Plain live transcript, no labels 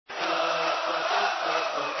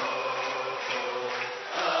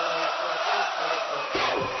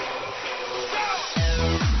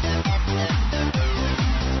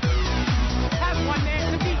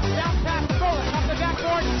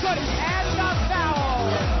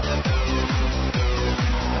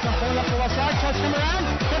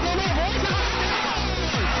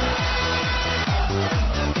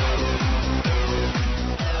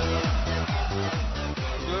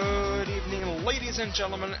and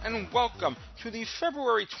gentlemen, and welcome to the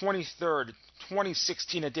February 23rd,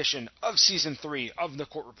 2016 edition of Season 3 of the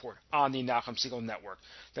Court Report on the Nachum Segal Network,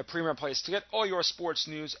 the premier place to get all your sports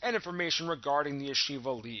news and information regarding the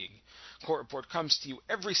Yeshiva League. Court Report comes to you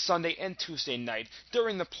every Sunday and Tuesday night.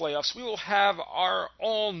 During the playoffs, we will have our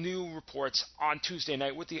all-new reports on Tuesday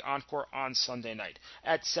night with the encore on Sunday night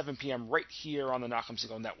at 7 p.m. right here on the Nachum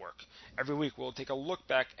Segal Network. Every week, we'll take a look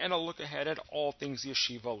back and a look ahead at all things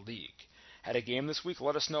Yeshiva League. Had a game this week?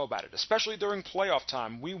 Let us know about it, especially during playoff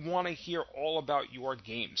time. We want to hear all about your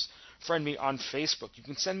games. Friend me on Facebook. You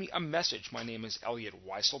can send me a message. My name is Elliot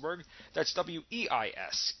Weiselberg. That's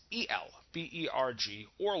Weiselberg,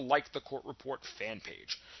 or like the Court Report fan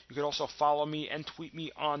page. You can also follow me and tweet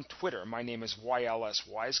me on Twitter. My name is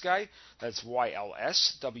YLSWiseGuy. That's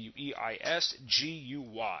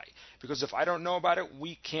YLSWeisguy. Because if I don't know about it,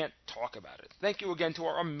 we can't talk about it. Thank you again to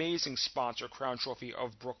our amazing sponsor, Crown Trophy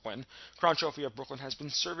of Brooklyn. Crown Trophy of Brooklyn has been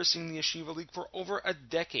servicing the Yeshiva League for over a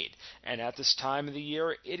decade. And at this time of the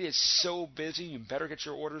year, it is so busy. You better get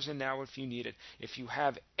your orders in now if you need it. If you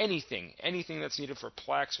have anything that's needed for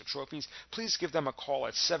plaques or trophies, please give them a call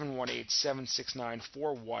at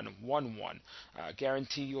 718-769-4111.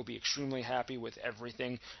 Guarantee you'll be extremely happy with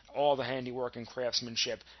everything, all the handiwork and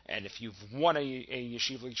craftsmanship. And if you've won a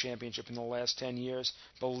Yeshiva League championship in the last 10 years,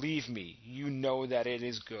 believe me, you know that it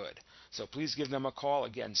is good. So please give them a call.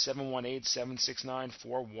 Again,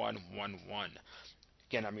 718-769-4111.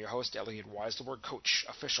 Again, I'm your host, Elliot Weiselberg, coach,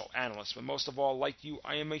 official, analyst, but most of all, like you,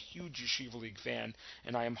 I am a huge Yeshiva League fan,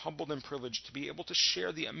 and I am humbled and privileged to be able to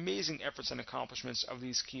share the amazing efforts and accomplishments of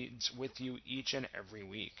these kids with you each and every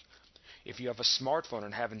week. If you have a smartphone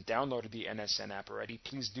and haven't downloaded the NSN app already,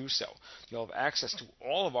 please do so. You'll have access to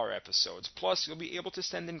all of our episodes, plus you'll be able to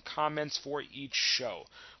send in comments for each show.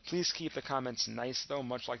 Please keep the comments nice, though,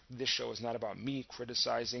 much like this show is not about me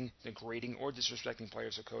criticizing, degrading, or disrespecting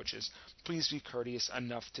players or coaches. Please be courteous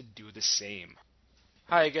enough to do the same.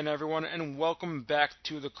 Hi again, everyone, and welcome back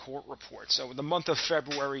to the Court Report. So the month of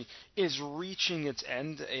February is reaching its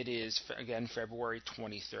end. It is, again, February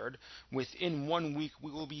 23rd. Within 1 week,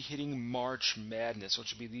 we will be hitting March Madness,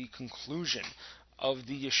 which will be the conclusion of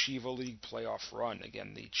the Yeshiva League playoff run.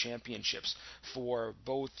 Again, the championships for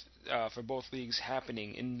both leagues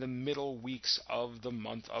happening in the middle weeks of the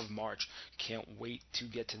month of March. Can't wait to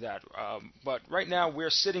get to that. But right now, we're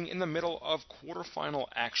sitting in the middle of quarterfinal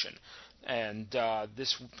action. And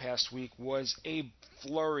this past week was a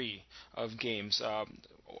flurry of games. I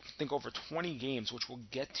think over 20 games, which we'll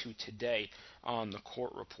get to today on the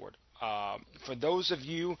Court Report. For those of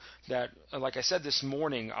you that, like I said this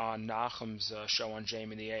morning on Nachum's show on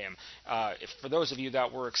JM in the AM, for those of you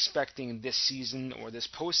that were expecting this season or this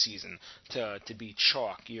postseason to be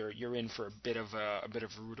chalk, you're in for a bit of a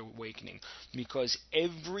rude awakening, because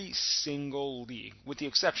every single league, with the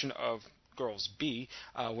exception of Girls B,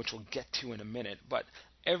 which we'll get to in a minute, but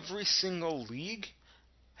every single league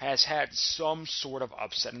has had some sort of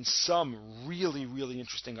upset, and some really, really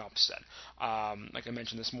interesting upset. Like I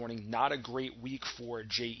mentioned this morning, not a great week for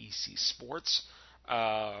JEC Sports.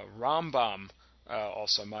 Rambam,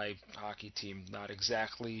 also my hockey team, not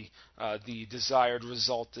exactly the desired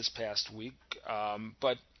result this past week,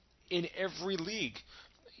 but in every league,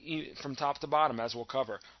 from top to bottom, as we'll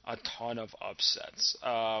cover, a ton of upsets.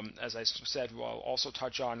 As I said, we'll also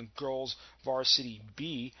touch on Girls Varsity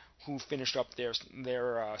B, who finished up their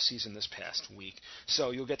season this past week. So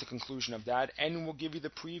you'll get the conclusion of that, and we'll give you the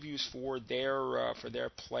previews for their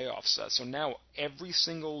playoffs. So now every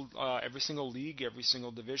single league, every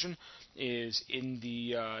single division is in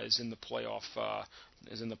the playoff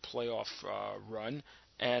run,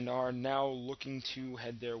 and are now looking to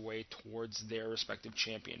head their way towards their respective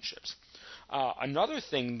championships. Another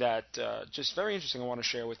thing that just very interesting, I want to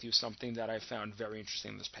share with you something that I found very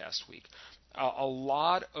interesting this past week. A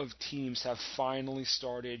lot of teams have finally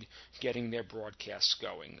started getting their broadcasts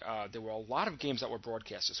going. There were a lot of games that were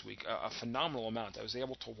broadcast this week, a phenomenal amount. I was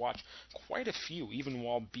able to watch quite a few, even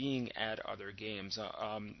while being at other games.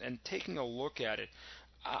 And taking a look at it,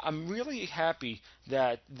 I'm really happy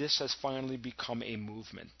that this has finally become a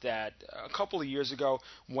movement. That a couple of years ago,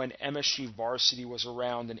 when MSG Varsity was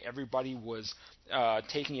around and everybody was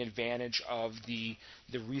taking advantage of the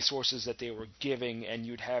resources that they were giving, and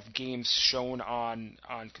you'd have games shown on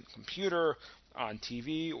computer, on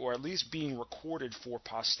TV, or at least being recorded for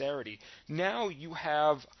posterity. Now you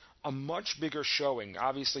have a much bigger showing.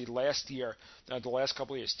 Obviously, last year, the last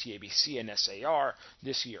couple of years, TABC and SAR.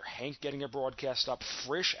 This year, Hank getting a broadcast up.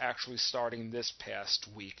 Frisch actually starting this past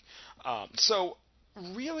week. So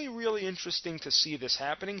really, really interesting to see this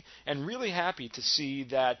happening, and really happy to see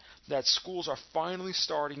that schools are finally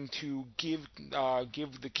starting to give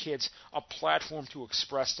the kids a platform to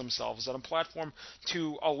express themselves, and a platform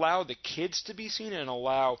to allow the kids to be seen and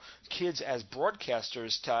allow kids as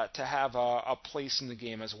broadcasters to have a place in the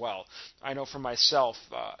game as well. I know for myself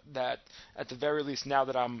that at the very least, now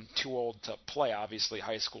that I'm too old to play, obviously,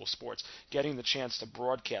 high school sports, getting the chance to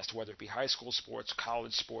broadcast, whether it be high school sports,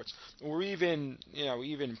 college sports, or even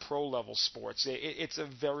pro level sports, it's a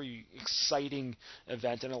very exciting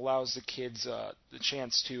event, and allows the kids the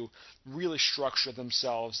chance to really structure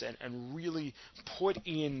themselves and really put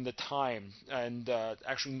in the time and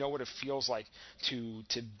actually know what it feels like to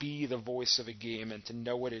be the voice of a game, and to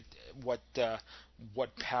know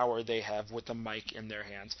what power they have with the mic in their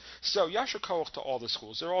hands. So Yasher Koach to all the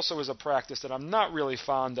schools. There also is a practice that I'm not really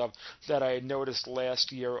fond of that I noticed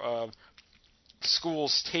last year of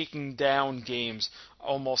schools taking down games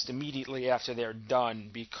almost immediately after they're done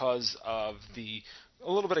because of a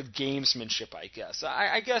little bit of gamesmanship, I guess.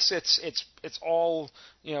 I guess it's all,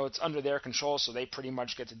 it's under their control, so they pretty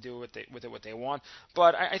much get to do with it what they want.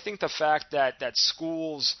 But I think the fact that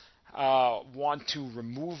schools want to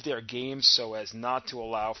remove their games so as not to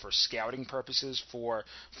allow for scouting purposes for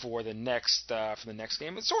the next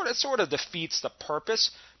game, it sort of defeats the purpose,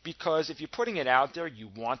 because if you're putting it out there, you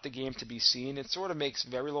want the game to be seen. It sort of makes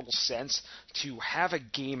very little sense to have a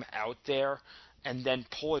game out there and then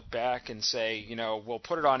pull it back and say, we'll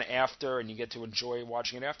put it on after, and you get to enjoy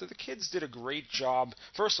watching it after. The kids did a great job,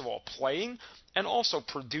 first of all, playing, and also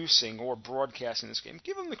producing or broadcasting this game.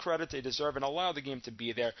 Give them the credit they deserve, and allow the game to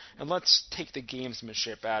be there, and let's take the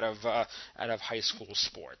gamesmanship out of high school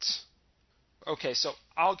sports. Okay, so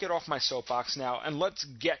I'll get off my soapbox now, and let's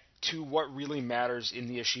get to what really matters in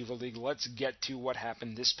the Yeshiva League. Let's get to what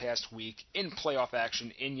happened this past week in playoff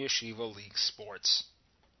action in Yeshiva League sports.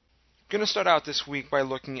 Going to start out this week by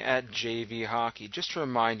looking at JV hockey, just to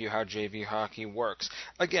remind you how JV hockey works.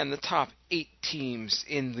 Again, the top 8 teams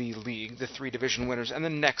in the league, the 3 division winners, and the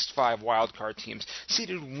next 5 wildcard teams,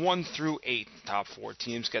 seeded 1 through 8. The top 4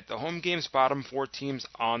 teams get the home games, bottom 4 teams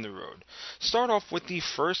on the road. Start off with the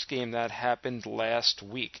first game that happened last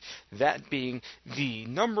week, that being the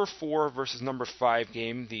number 4 versus number 5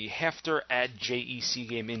 game, the Hefter at JEC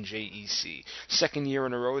game in JEC. Second year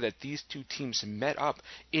in a row that these two teams met up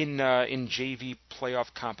in JV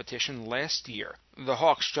playoff competition last year. The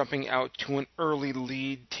Hawks jumping out to an early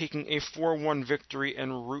lead, taking a 4-1 victory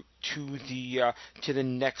en route to the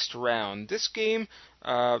next round. This game,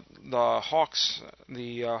 the Hawks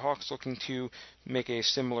looking to make a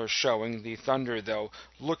similar showing. The Thunder, though,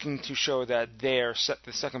 looking to show that the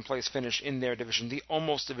second place finish in their division, the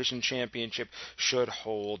almost division championship, should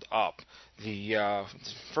hold up. The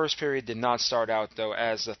first period did not start out, though,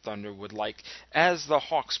 as the Thunder would like, as the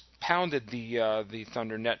Hawks pounded the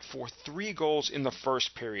Thunder net for 3 goals in the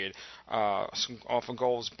first period, off of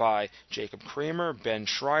goals by Jacob Kramer, Ben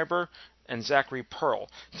Schreiber, and Zachary Pearl,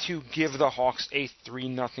 to give the Hawks a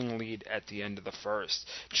 3-0 lead at the end of the first.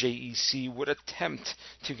 JEC would attempt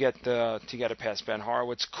to get it past Ben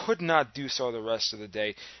Horowitz, could not do so the rest of the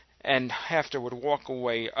day, and Hefter would walk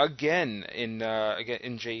away again in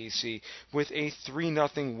JEC with a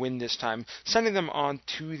 3-0 win this time, sending them on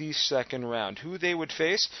to the second round. Who they would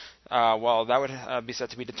face? Well, that would be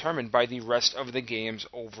set to be determined by the rest of the games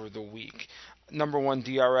over the week. Number 1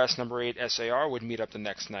 DRS, number 8 SAR would meet up the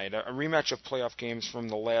next night. A rematch of playoff games from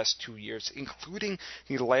the last 2 years, including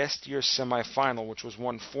the last year's semifinal, which was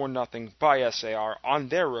won 4-0 by SAR on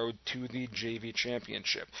their road to the JV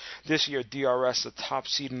championship. This year, DRS, the top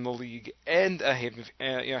seed in the league, and a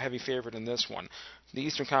heavy favorite in this one. The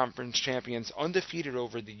Eastern Conference champions, undefeated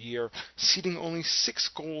over the year, ceding only 6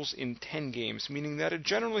 goals in 10 games, meaning that it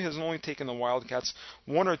generally has only taken the Wildcats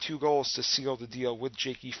 1 or 2 goals to seal the deal with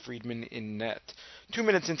Jakey Friedman in net. 2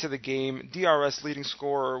 minutes into the game, DRS leading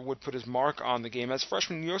scorer would put his mark on the game as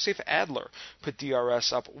freshman Yosef Adler put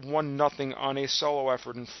DRS up 1-0 on a solo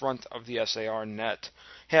effort in front of the SAR net.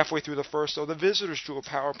 Halfway through the first, though, the visitors drew a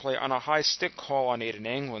power play on a high stick call on Aiden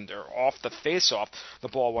Englander. Off the face-off, the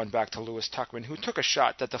ball went back to Lewis Tuckman, who took a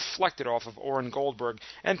shot that deflected off of Oren Goldberg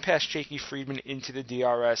and passed Jakey Friedman into the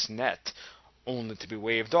DRS net, only to be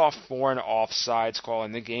waved off for an offsides call,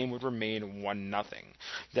 and the game would remain 1-0.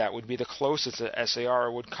 That would be the closest that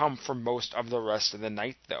SAR would come for most of the rest of the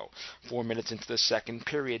night, though. 4 minutes into the second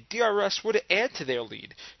period, DRS would add to their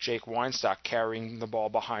lead. Jake Weinstock, carrying the ball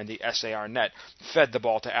behind the SAR net, fed the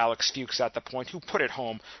ball to Alex Fuchs at the point, who put it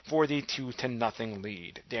home for the 2-0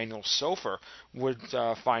 lead. Daniel Sofer would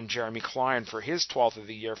find Jeremy Klein for his 12th of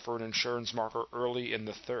the year for an insurance marker early in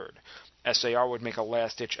the third. SAR would make a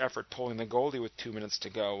last-ditch effort pulling the goalie with 2 minutes to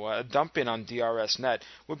go. A dump-in on DRS net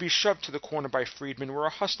would be shoved to the corner by Friedman, where a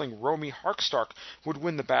hustling Romy Harkstark would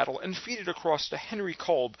win the battle and feed it across to Henry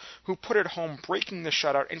Kolb, who put it home, breaking the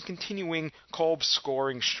shutout and continuing Kolb's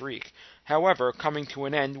scoring streak. However, coming to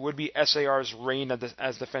an end would be SAR's reign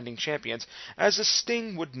as defending champions, as the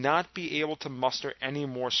Sting would not be able to muster any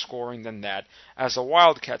more scoring than that, as the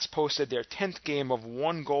Wildcats posted their 10th game of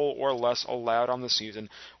 1 goal or less allowed on the season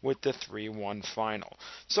with the 3-1 final.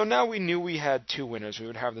 So now we knew we had 2 winners. We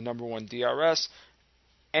would have the number 1 DRS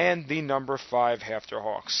and the number 5 Hafter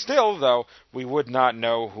Hawks. Still, though, we would not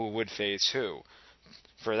know who would face who.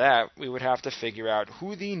 For that, we would have to figure out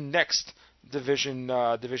who the next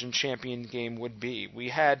division champion game would be. We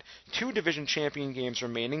had 2 division champion games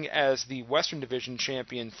remaining, as the Western Division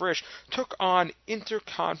champion Frisch took on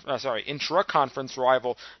intra-conference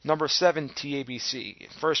rival number 7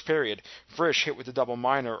 TABC. First period, Frisch hit with a double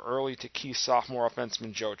minor early to key sophomore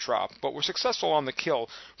offenseman Joe Trop, but were successful on the kill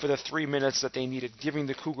for the 3 minutes that they needed, giving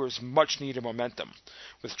the Cougars much needed momentum.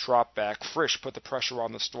 With Trop back, Frisch put the pressure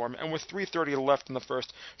on the Storm, and with 3:30 left in the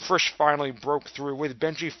first, Frisch finally broke through with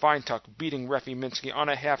Benji Feintuck beating Refi Minsky on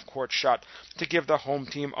a half-court shot to give the home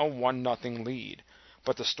team a 1-0 lead.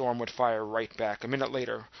 But the Storm would fire right back. A minute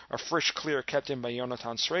later, a Frisch clear kept in by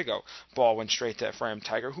Jonathan Srego. Ball went straight to Ephraim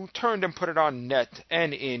Tiger, who turned and put it on net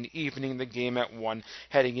and in, evening the game at 1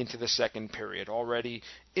 heading into the second period. Already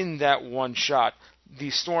in that one shot, the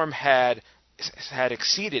Storm had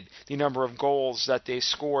exceeded the number of goals that they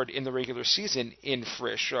scored in the regular season in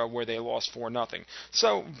Frisch, where they lost 4-0.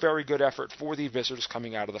 So, very good effort for the visitors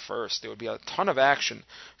coming out of the first. There would be a ton of action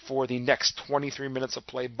for the next 23 minutes of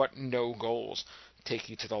play, but no goals. Take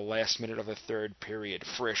you to the last minute of the third period.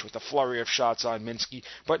 Frisch with a flurry of shots on Minsky,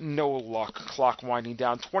 but no luck. Clock winding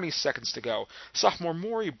down, 20 seconds to go. Sophomore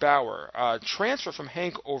Maury Bauer, transfer from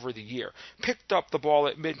Hank over the year, picked up the ball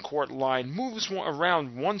at midcourt line, moves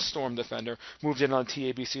around one Storm defender, moved it on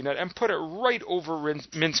TABC net, and put it right over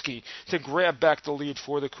Minsky to grab back the lead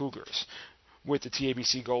for the Cougars. With the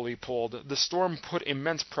TABC goalie pulled, the Storm put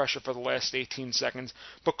immense pressure for the last 18 seconds,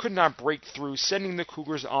 but could not break through, sending the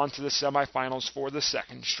Cougars on to the semifinals for the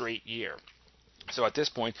second straight year. So at this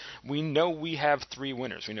point, we know we have 3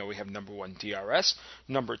 winners. We know we have number 1 DRS,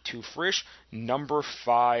 number 2 Frisch, number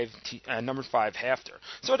 5 Hafter.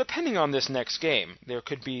 So depending on this next game, there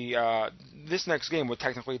could be this next game would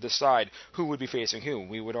technically decide who would be facing who.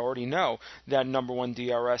 We would already know that number 1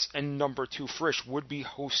 DRS and number 2 Frisch would be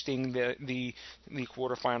hosting the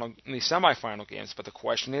quarterfinal, the semifinal games. But the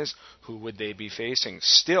question is, who would they be facing?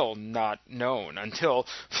 Still not known until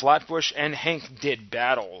Flatbush and Hank did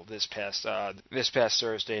battle this past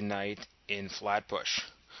Thursday night in Flatbush.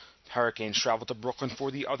 Hurricanes traveled to Brooklyn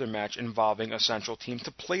for the other match involving a Central team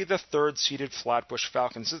to play the third-seeded Flatbush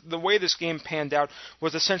Falcons. The way this game panned out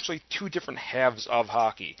was essentially 2 different halves of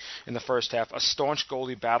hockey. In the first half, a staunch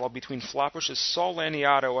goalie battle between Flatbush's Saul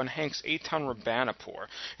Laniato and Hank's Eitan Rabanapur.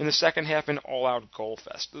 In the second half, an all-out goal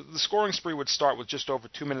fest. The scoring spree would start with just over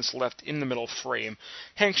 2 minutes left in the middle frame.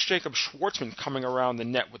 Hank's Jacob Schwartzman coming around the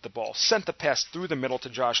net with the ball, sent the pass through the middle to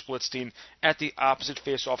Josh Blitzstein at the opposite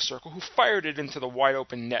face-off circle, who fired it into the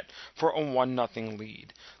wide-open net for a 1-0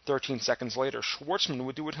 lead. 13 seconds later, Schwartzman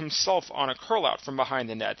would do it himself on a curl-out from behind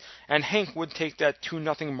the net, and Hank would take that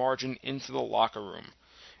 2-0 margin into the locker room.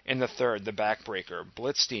 In the third, the backbreaker,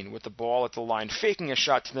 Blitzstein with the ball at the line, faking a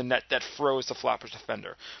shot to the net that froze the Flatbush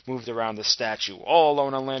defender, moved around the statue, all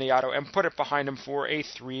alone on Laniato, and put it behind him for a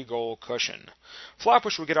 3-goal cushion.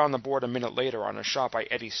 Flatbush would get on the board a minute later on a shot by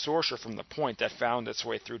Eddie Sorsher from the point that found its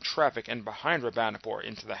way through traffic and behind Rabanapur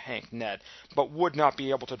into the Hank net, but would not be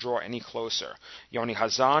able to draw any closer. Yoni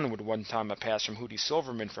Hazan would one-time a pass from Hootie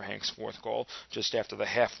Silverman for Hank's 4th goal, just after the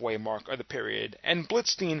halfway mark of the period, and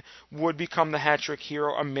Blitzstein would become the hat-trick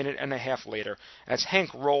hero a minute and a half later, as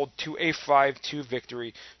Hank rolled to a 5-2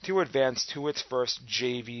 victory to advance to its first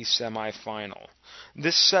JV semifinal.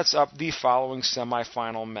 This sets up the following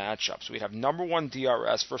semifinal matchups. We have number 1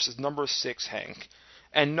 DRS versus number 6 Hank,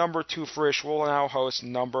 and number 2 Frisch will now host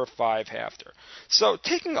number 5 Hafter. So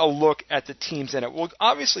taking a look at the teams in it, we'll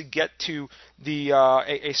obviously get to the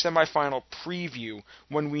a semifinal preview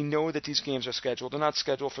when we know that these games are scheduled. They're not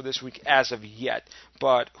scheduled for this week as of yet,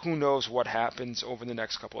 but who knows what happens over the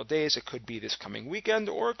next couple of days. It could be this coming weekend,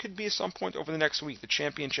 or it could be some point over the next week. The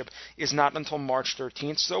championship is not until March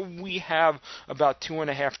 13th, so we have about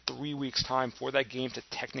 2.5, 3 weeks time for that game to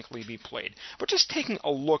technically be played. But just taking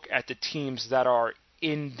a look at the teams that are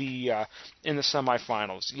in the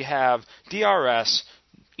semifinals, you have DRS,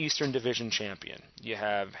 Eastern Division champion.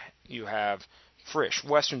 You have Frisch,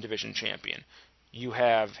 Western Division champion. You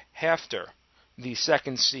have Hafter, the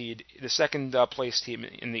second seed, the second place team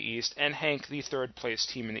in the East, and Hank, the third place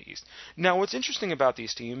team in the East. Now, what's interesting about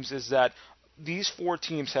these teams is that these four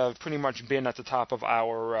teams have pretty much been at the top of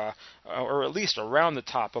our, or at least around the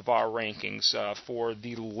top of our rankings for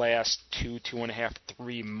the last 2.5,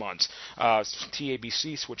 3 months.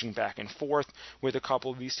 TABC switching back and forth with a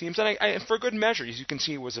couple of these teams, and for good measure, as you can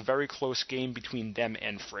see, it was a very close game between them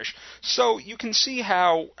and Frisch. So you can see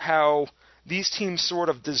how these teams sort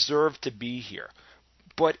of deserve to be here.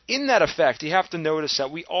 But in that effect, you have to notice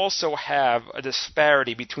that we also have a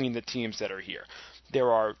disparity between the teams that are here.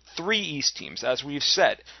 There are 3 East teams. As we've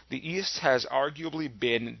said, the East has arguably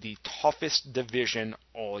been the toughest division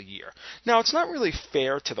all year. Now, it's not really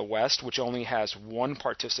fair to the West, which only has 1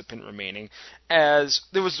 participant remaining, as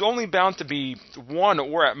there was only bound to be 1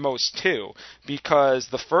 or at most 2, because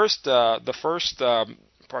the first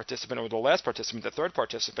participant, or the last participant, the third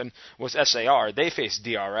participant, was SAR. They faced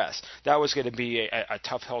DRS. That was going to be a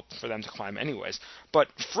tough hill for them to climb anyways. But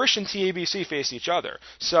Frisch and TABC faced each other.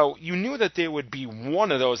 So you knew that there would be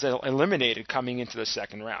one of those eliminated coming into the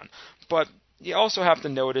second round. But you also have to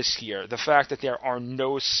notice here the fact that there are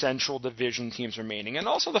no Central Division teams remaining, and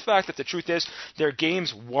also the fact that the truth is their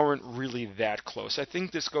games weren't really that close. I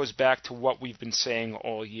think this goes back to what we've been saying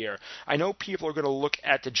all year. I know people are going to look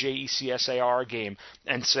at the JEC-SAR game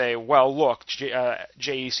and say, well, look,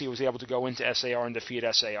 JEC was able to go into SAR and defeat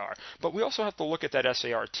SAR. But we also have to look at that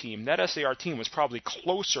SAR team. That SAR team was probably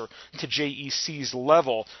closer to JEC's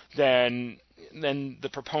level than the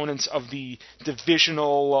proponents of the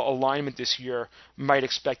divisional alignment this year might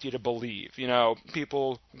expect you to believe. You know,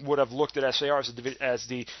 people would have looked at SAR as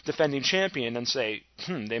the defending champion and say,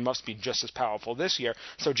 they must be just as powerful this year,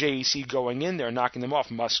 so JEC going in there, knocking them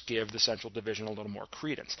off, must give the Central Division a little more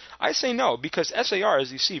credence. I say no, because SAR,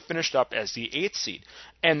 as you see, finished up as the 8th seed,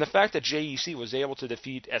 and the fact that JEC was able to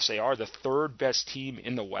defeat SAR, the 3rd best team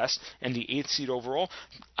in the West, and the 8th seed overall,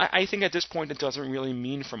 I think at this point it doesn't really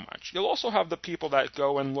mean for much. You'll also have the people that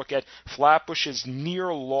go and look at Flatbush's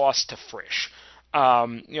near loss to Frisch.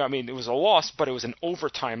 It was a loss, but it was an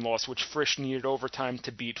overtime loss, which Frisch needed overtime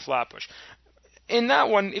to beat Flatbush. In that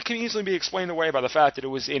one, it can easily be explained away by the fact that it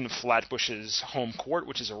was in Flatbush's home court,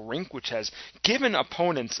 which is a rink which has given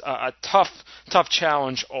opponents a tough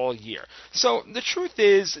challenge all year. So the truth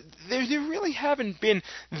is, there really haven't been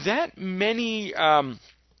that many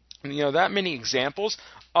examples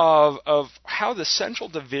of how the Central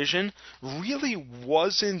Division really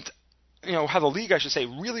wasn't, how the league, I should say,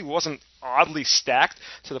 really wasn't oddly stacked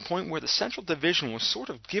to the point where the Central Division was sort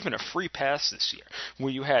of given a free pass this year,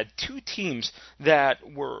 where you had 2 teams that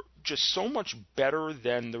were just so much better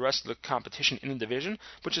than the rest of the competition in the division,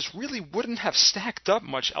 but just really wouldn't have stacked up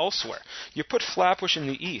much elsewhere. You put Flatbush in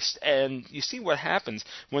the East, and you see what happens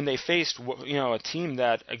when they faced, a team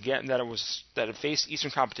that had faced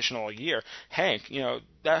Eastern competition all year. Hank,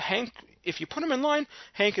 if you put him in line,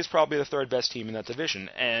 Hank is probably the 3rd best team in that division,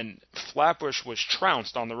 and Flatbush was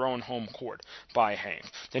trounced on their own home court by Hank.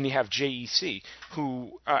 Then you have JEC,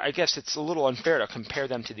 who I guess it's a little unfair to compare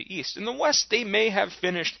them to the East. In the West, they may have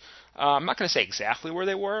finished, I'm not going to say exactly where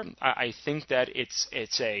they were. I think that it's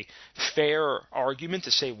a fair argument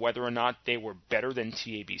to say whether or not they were better than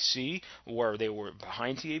TABC or they were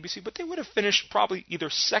behind TABC, but they would have finished probably either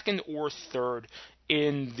 2nd or 3rd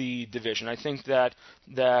in the division. I think that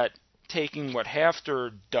taking what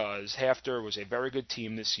Hafter does. Hafter was a very good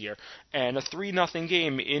team this year, and a 3-0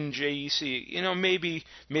 game in JEC,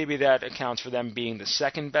 maybe that accounts for them being the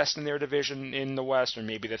 2nd best in their division in the West, or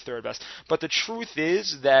maybe the 3rd best. But the truth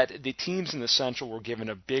is that the teams in the Central were given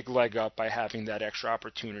a big leg up by having that extra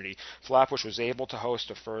opportunity. Flatbush was able to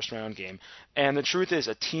host a first-round game, and the truth is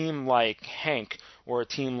a team like Hank or a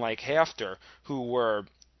team like Hafter, who were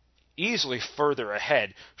easily further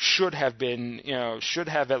ahead, should have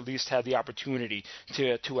at least had the opportunity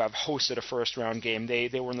to have hosted a first round game. They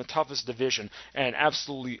were in the toughest division and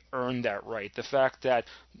absolutely earned that right. The fact that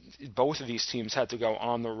both of these teams had to go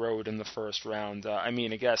on the road in the first round, I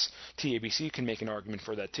guess TABC can make an argument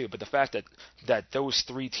for that too, but the fact that those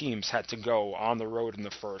 3 teams had to go on the road in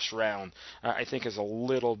the first round, I think is a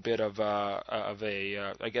little bit of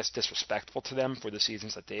a I guess disrespectful to them for the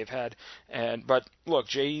seasons that they've had. But look,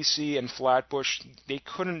 JEC and Flatbush, they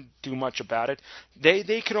couldn't do much about it.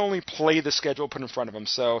 They could only play the schedule put in front of them.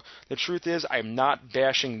 So the truth is, I'm not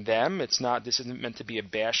bashing them. This isn't meant to be a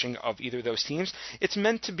bashing of either of those teams. It's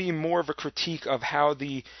meant to be more of a critique of how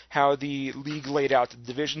the league laid out the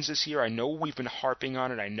divisions this year. I know we've been harping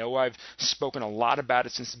on it. I know I've spoken a lot about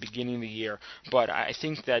it since the beginning of the year. But I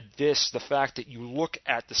think that the fact that you look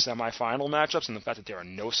at the semifinal matchups and the fact that there are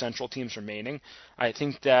no Central teams remaining, I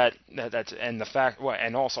think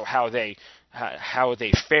and also how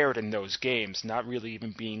they fared in those games, not really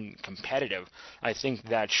even being competitive. I think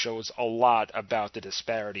that shows a lot about the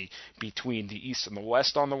disparity between the East and the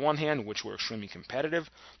West on the one hand, which were extremely competitive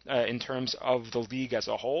in terms of the league as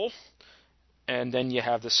a whole, and then you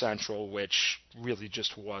have the Central, which really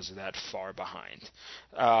just was that far behind.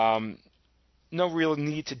 No real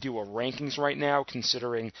need to do a rankings right now,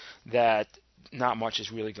 considering that not much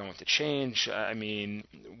is really going to change. I mean,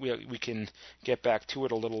 we can get back to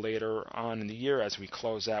it a little later on in the year as we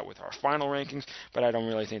close out with our final rankings, but I don't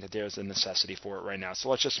really think that there's a necessity for it right now. So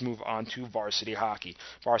let's just move on to varsity hockey.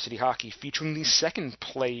 Varsity hockey featuring the second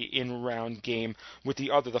play-in round game with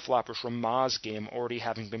the Flappers-Ramaz game already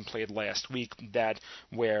having been played last week, that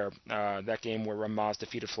game where Ramaz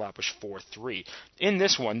defeated Flappers 4-3. In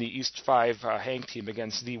this one, the East 5 Hank team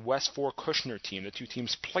against the West 4 Kushner team. The two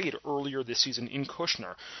teams played earlier this season in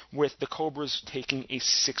Kushner, with the Cobras taking a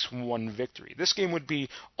 6-1 victory. This game would be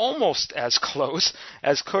almost as close,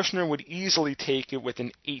 as Kushner would easily take it with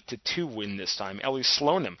an 8-2 win this time. Ellie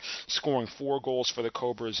Slonim scoring 4 goals for the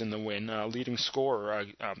Cobras in the win.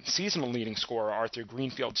 Seasonal leading scorer Arthur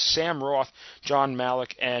Greenfield, Sam Roth, John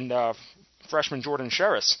Malik, and freshman Jordan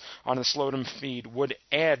Sherris on the Slonim feed would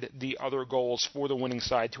add the other goals for the winning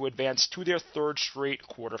side to advance to their third straight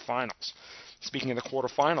quarterfinals. Speaking of the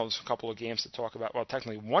quarterfinals, a couple of games to talk about. Well,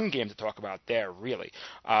 technically one game to talk about there, really.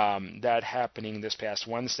 That happening this past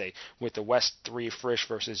Wednesday with the West 3 Frisch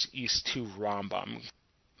versus East 2 Rambam.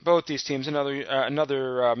 Both these teams, another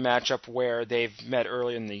matchup where they've met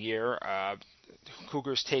earlier in the year.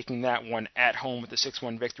 Cougars taking that one at home with a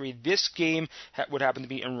 6-1 victory. This game would happen to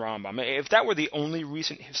be in Rambam. If that were the only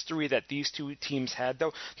recent history that these two teams had,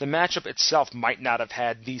 though, the matchup itself might not have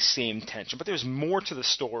had the same tension. But there's more to the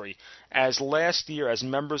story, as last year, as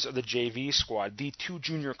members of the JV squad, the two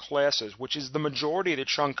junior classes, which is the majority of the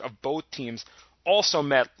chunk of both teams, also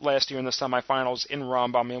met last year in the semifinals in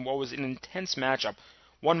Rambam in what was an intense matchup,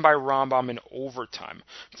 won by Rambam in overtime.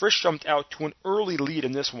 Frisch jumped out to an early lead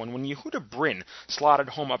in this one when Yehuda Bryn slotted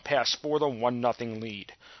home a pass for the 1-0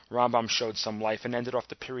 lead. Rambam showed some life and ended off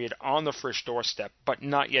the period on the Frisch doorstep, but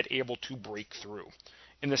not yet able to break through.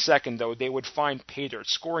 In the second, though, they would find Pater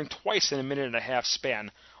scoring twice in a minute and a half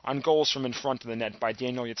span on goals from in front of the net by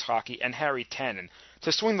Daniel Yitzhaki and Harry Tannen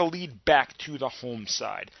to swing the lead back to the home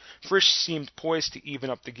side. Frisch seemed poised to even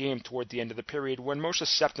up the game toward the end of the period when Moshe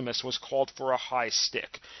Septimus was called for a high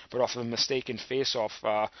stick, but off of a mistaken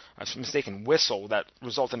whistle that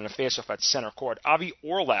resulted in a faceoff at center court, Avi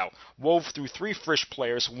Orlau wove through 3 Frisch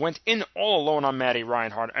players, went in all alone on Matty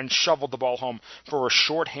Reinhardt, and shoveled the ball home for a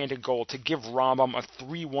short-handed goal to give Rambam a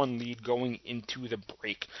 3-1 lead going into the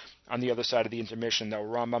break. On the other side of the intermission, though,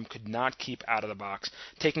 Rambam could not keep out of the box,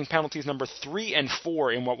 taking penalties number 3 and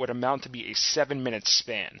 4 in what would amount to be a 7-minute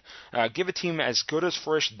span. Give a team as good as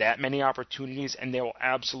Frisch that many opportunities, and they will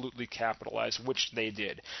absolutely capitalize, which they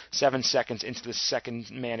did. 7 seconds into the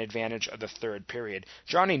second-man advantage of the third period,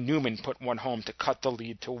 Johnny Newman put one home to cut the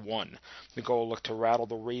lead to 1. The goal looked to rattle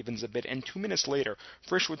the Ravens a bit, and 2 minutes later,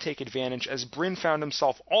 Frisch would take advantage as Bryn found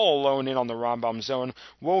himself all alone in on the Rambam zone,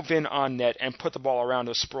 wove in on net, and put the ball around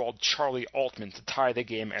a sprawled Charlie Altman to tie the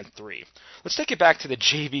game at 3. Let's take it back to the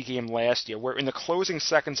JV game last year, where in the closing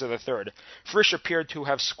seconds of the third, Frisch appeared to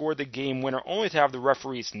have scored the game winner only to have the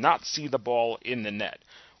referees not see the ball in the net.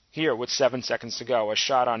 Here, with 7 seconds to go, a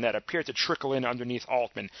shot on net appeared to trickle in underneath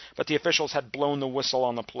Altman, but the officials had blown the whistle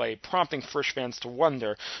on the play, prompting Frisch fans to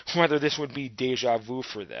wonder whether this would be deja vu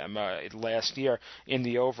for them. Last year, in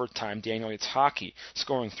the overtime, Daniel Yitzhaki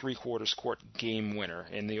scoring 3/4 court game winner.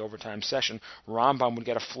 In the overtime session, Rambam would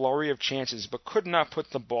get a flurry of chances, but could not put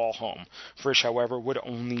the ball home. Frisch, however, would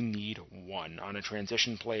only need 1. On a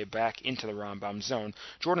transition play back into the Rambam zone,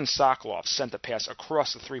 Jordan Sokoloff sent the pass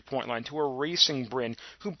across the 3-point line to a racing Bryn,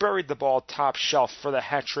 who buried the ball top shelf for the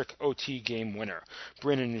hat-trick OT game winner.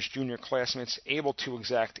 Bryn and his junior classmates able to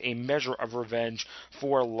exact a measure of revenge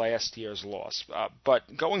for last year's loss.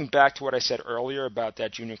 But going back to what I said earlier about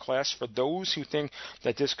that junior class, for those who think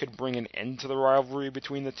that this could bring an end to the rivalry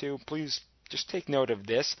between the two, please just take note of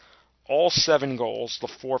this. All 7 goals, the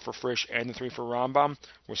 4 for Frisch and the 3 for Rambam,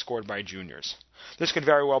 were scored by juniors. This could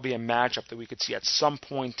very well be a matchup that we could see at some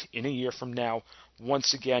point in a year from now,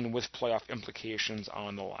 once again with playoff implications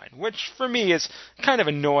on the line, which for me is kind of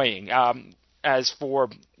annoying. As for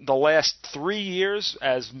the last 3 years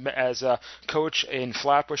as a coach in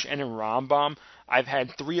Flatbush and in Rambam, I've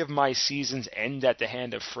had 3 of my seasons end at the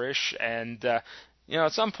hand of Frisch, and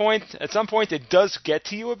at some point it does get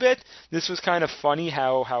to you a bit. This was kind of funny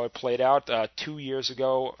how it played out 2 years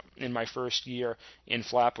ago in my first year in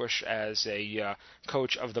Flatbush as a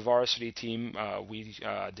coach of the varsity team. We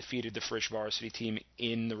defeated the Frisch varsity team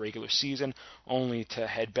in the regular season, only to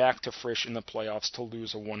head back to Frisch in the playoffs to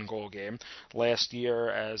lose a one-goal game. Last year,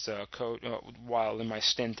 as a coach, while in my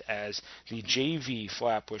stint as the JV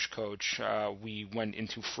Flatbush coach, we went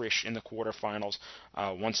into Frisch in the quarterfinals,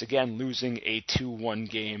 once again losing a 2-1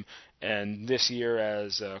 game. And this year,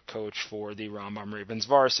 as a coach for the Rambam Ravens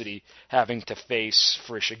varsity, having to face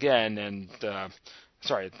Frisch again, and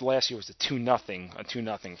last year was a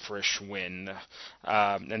 2-0 Frisch win,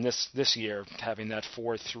 and this year having that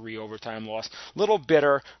 4-3 overtime loss. Little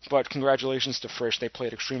bitter, but congratulations to Frisch. They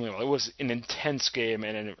played extremely well. It was an intense game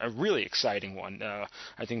and a really exciting one.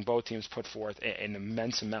 I think both teams put forth an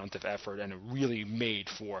immense amount of effort, and it really made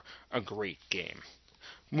for a great game.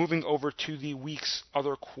 Moving over to the week's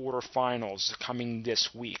other quarterfinals coming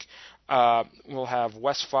this week. We'll have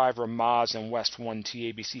West 5 Ramaz and West 1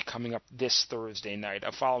 TABC coming up this Thursday night.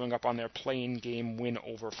 Following up on their play-in game win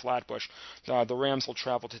over Flatbush, the Rams will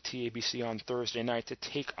travel to TABC on Thursday night to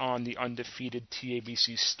take on the undefeated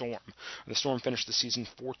TABC Storm. The Storm finished the season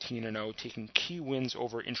 14-0, taking key wins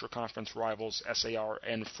over intra-conference rivals SAR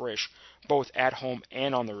and Frisch, both at home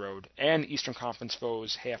and on the road, and Eastern Conference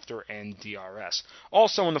foes HAFTR and DRS.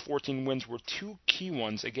 Also in the 14 wins were two key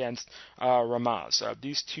ones against Ramaz.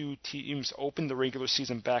 These two teams opened the regular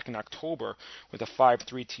season back in October with a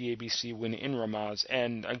 5-3 TABC win in Ramaz,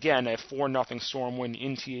 and again a 4-0 Storm win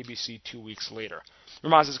in TABC 2 weeks later.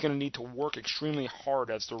 Ramaz is going to need to work extremely hard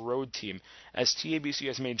as the road team, as TABC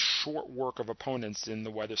has made short work of opponents in the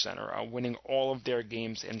Weather Center, winning all of their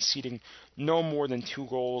games and ceding no more than 2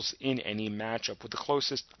 goals in any matchup, with the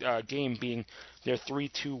closest game being their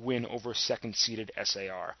 3-2 win over second-seeded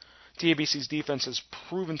SAR. TABC's defense has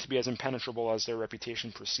proven to be as impenetrable as their reputation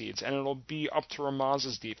precedes, and it'll be up to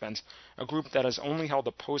Ramaz's defense, a group that has only held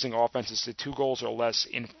opposing offenses to 2 goals or less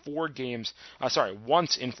in 4 games,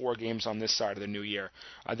 once in 4 games on this side of the new year,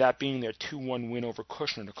 that being their 2-1 win over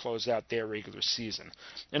Kushner to close out their regular season.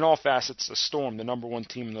 In all facets, the Storm, the number 1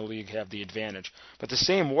 team in the league, have the advantage, but the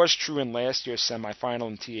same was true in last year's semifinal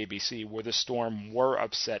in TABC, where the Storm were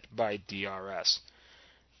upset by DRS.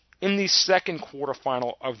 In the second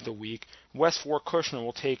quarterfinal of the week, West 4 Kushner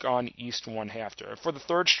will take on East 1 HAFTR. For the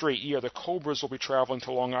third straight year, the Cobras will be traveling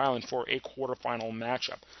to Long Island for a quarterfinal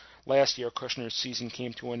matchup. Last year, Kushner's season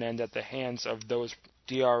came to an end at the hands of those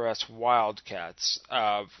DRS Wildcats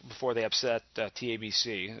before they upset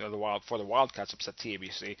TABC, before the Wildcats upset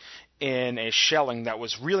TABC, in a shelling that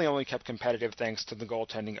was really only kept competitive thanks to the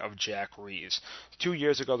goaltending of Jack Reeves. 2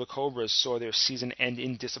 years ago, the Cobras saw their season end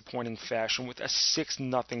in disappointing fashion with a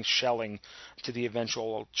 6-0 shelling to the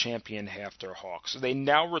eventual champion HAFTR Hawks. They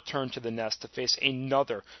now return to the nest to face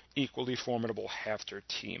another equally formidable HAFTR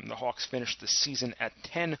team. The Hawks finished the season at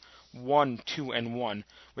 10-1-2-1,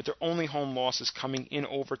 with their only home losses coming in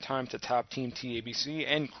overtime to top team TABC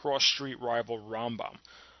and cross-street rival Rambam.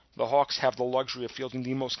 The Hawks have the luxury of fielding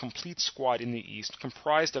the most complete squad in the East,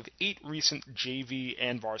 comprised of 8 recent JV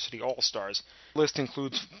and varsity All-Stars. The list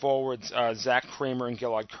includes forwards Zach Kramer and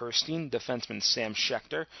Gilad Kirstein, defenseman Sam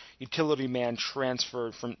Schechter, utility man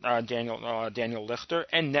transferred from Daniel Lichter,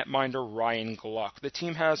 and netminder Ryan Gluck. The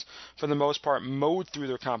team has, for the most part, mowed through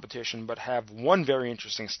their competition, but have one very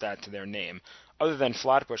interesting stat to their name. Other than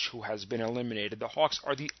Flatbush, who has been eliminated, the Hawks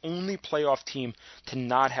are the only playoff team to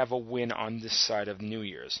not have a win on this side of New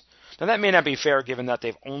Year's. Now, that may not be fair given that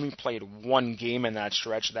they've only played 1 game in that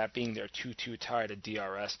stretch, that being their 2-2 tie to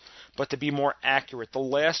DRS, but to be more accurate, the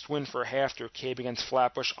last win for HAFTR came against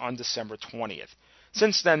Flatbush on December 20th.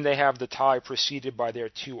 Since then, they have the tie preceded by their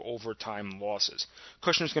 2 overtime losses.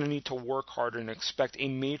 Kushner's going to need to work harder and expect a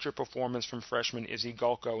major performance from freshman Izzy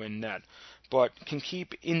Gulko in net, but can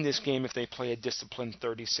keep in this game if they play a disciplined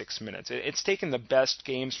 36 minutes. It's taken the best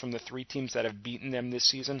games from the 3 teams that have beaten them this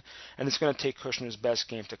season, and it's going to take Kushner's best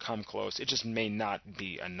game to come close. It just may not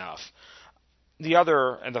be enough. The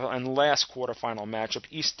other and last quarterfinal matchup,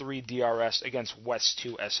 East 3 DRS against West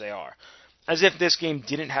 2 SAR. As if this game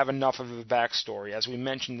didn't have enough of a backstory, as we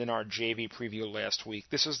mentioned in our JV preview last week,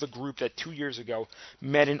 this is the group that 2 years ago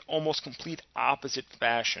met in almost complete opposite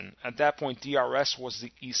fashion. At that point, DRS was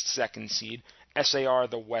the East 2nd seed, SAR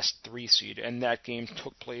the West 3 seed, and that game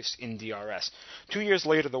took place in DRS. 2 years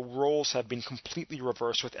later, the roles have been completely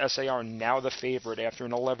reversed, with SAR now the favorite after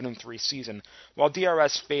an 11-3 season, while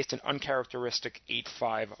DRS faced an uncharacteristic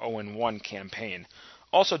 8-5-0-1 campaign.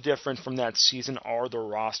 Also different from that season are the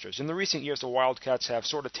rosters. In the recent years, the Wildcats have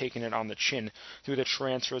sort of taken it on the chin through the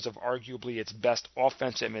transfers of arguably its best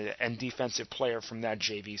offensive and defensive player from that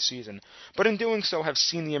JV season, but in doing so have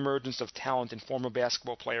seen the emergence of talent in former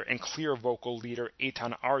basketball player and clear vocal leader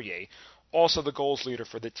Eitan Aryeh, also the goals leader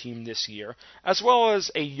for the team this year, as well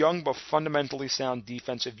as a young but fundamentally sound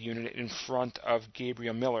defensive unit in front of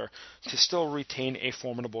Gabriel Miller to still retain a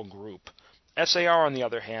formidable group. SAR, on the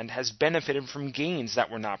other hand, has benefited from gains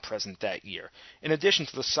that were not present that year. In addition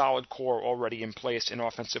to the solid core already in place in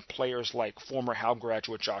offensive players like former Hal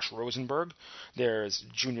graduate Josh Rosenberg, there's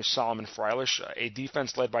junior Solomon Freilich, a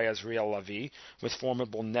defense led by Azriel Lavi, with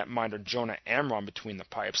formidable netminder Jonah Amram between the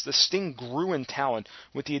pipes. The Sting grew in talent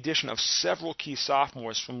with the addition of several key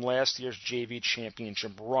sophomores from last year's JV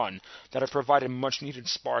championship run that have provided much-needed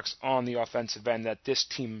sparks on the offensive end that this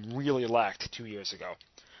team really lacked 2 years ago.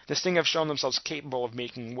 The Sting have shown themselves capable of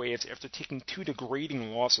making waves after taking 2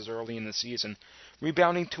 degrading losses early in the season,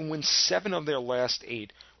 rebounding to win 7 of their last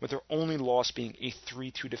 8, with their only loss being a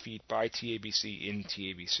 3-2 defeat by TABC in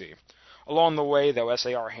TABC. Along the way, though,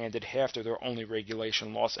 SAR handed half to their only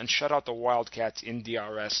regulation loss and shut out the Wildcats in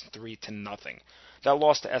DRS 3-0. That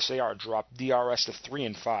loss to SAR dropped DRS to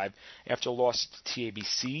 3-5 after losses to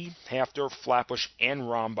TABC, Hafter, Flatbush, and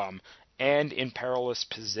Rambam, and in perilous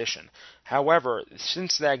position. However,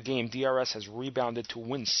 since that game, DRS has rebounded to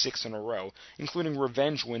win 6 in a row, including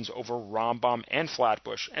revenge wins over Rambam and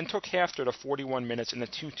Flatbush, and took Hafter to 41 minutes in a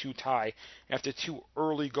 2-2 tie after 2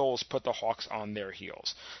 early goals put the Hawks on their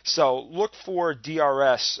heels. So look for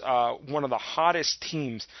DRS, one of the hottest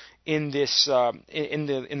teams in this in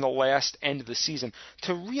the last end of the season,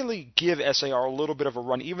 to really give SAR a little bit of a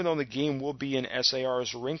run, even though the game will be in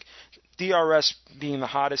SAR's rink. DRS being the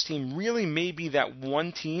hottest team really may be that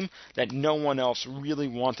one team that no one else really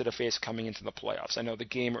wanted to face coming into the playoffs. I know the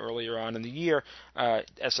game earlier on in the year,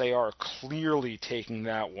 SAR clearly taking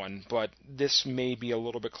that one, but this may be a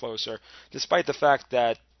little bit closer, despite the fact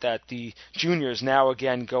that the juniors now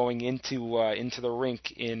again going into the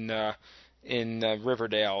rink in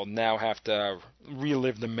Riverdale now have to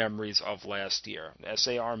relive the memories of last year.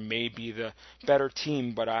 SAR may be the better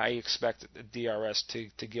team, but I expect DRS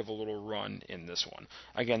to give a little run in this one.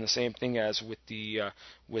 Again, the same thing as with the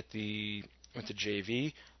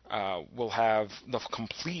JV. We'll have the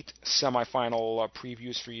complete semifinal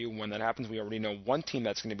previews for you when that happens. We already know one team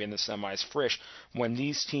that's going to be in the semis, Frisch. When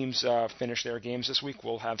these teams finish their games this week,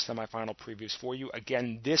 we'll have semifinal previews for you.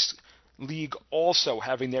 Again, this league also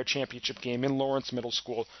having their championship game in Lawrence Middle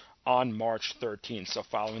School on March 13th, so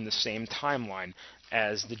following the same timeline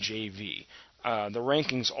as the JV. The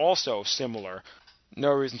rankings also similar.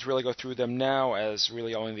 No reason to really go through them now, as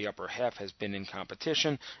really only the upper half has been in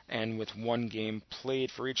competition, and with one game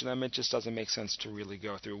played for each of them, it just doesn't make sense to really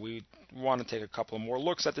go through. We want to take a couple of more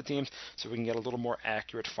looks at the teams so we can get a little more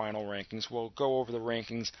accurate final rankings. We'll go over the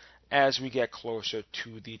rankings as we get closer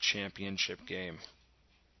to the championship game.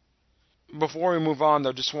 Before we move on,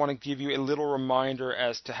 though, just want to give you a little reminder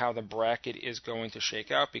as to how the bracket is going to shake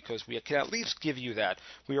out, because we can at least give you that.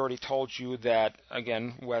 We already told you that,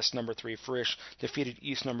 again, West number 3 Frisch defeated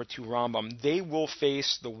East number 2 Rambam. They will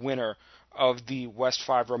face the winner of the West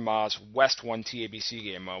 5 Ramaz West 1 TABC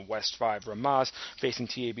game. West 5 Ramaz facing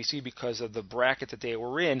TABC because of the bracket that they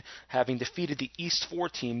were in, having defeated the East 4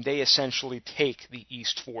 team. They essentially take the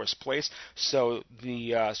East 4's place. So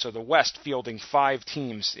the West fielding 5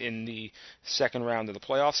 teams in the second round of the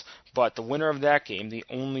playoffs. But the winner of that game, the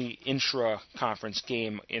only intra-conference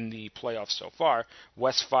game in the playoffs so far,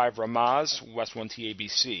 West 5 Ramaz, West 1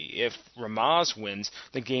 TABC. If Ramaz wins,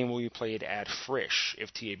 the game will be played at Frisch.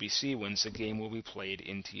 If TABC wins, the game will be played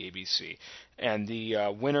in TABC. And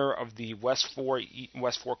the winner of the West 4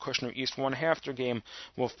 Kushner East 1 Hafter game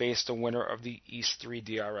will face the winner of the East 3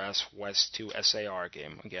 DRS West 2 SAR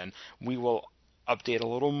game. Again, we will update a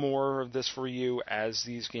little more of this for you as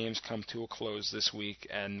these games come to a close this week,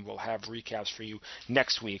 and we'll have recaps for you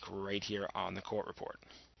next week right here on the Court Report.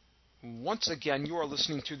 Once again, you are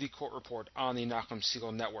listening to the Court Report on the Nachum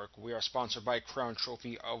Segal Network. We are sponsored by Crown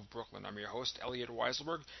Trophy of Brooklyn. I'm your host, Elliot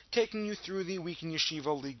Weiselberg, taking you through the Week in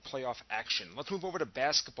Yeshiva League playoff action. Let's move over to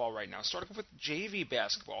basketball right now, starting with JV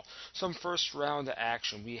basketball. Some first round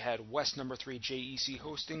action. We had West number 3 JEC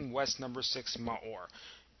hosting West number 6 Maor.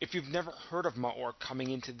 If you've never heard of Maor coming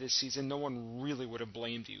into this season, no one really would have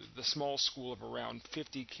blamed you. The small school of around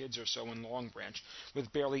 50 kids or so in Long Branch,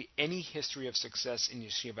 with barely any history of success in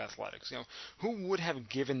yeshiva athletics. Who would have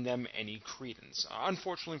given them any credence?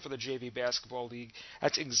 Unfortunately for the JV Basketball League,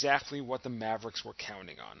 that's exactly what the Mavericks were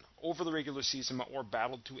counting on. Over the regular season, Maor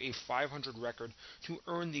battled to a 500 record to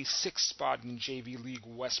earn the 6th spot in JV League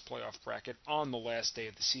West playoff bracket on the last day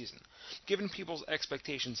of the season. Given people's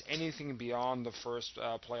expectations, anything beyond the first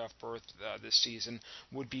playoff berth this season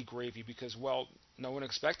would be gravy because, well, no one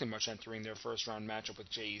expected much entering their first round matchup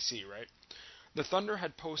with JEC, right? The Thunder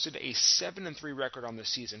had posted a 7-3 record on the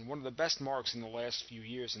season, one of the best marks in the last few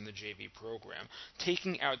years in the JV program,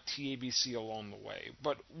 taking out TABC along the way.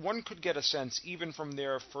 But one could get a sense, even from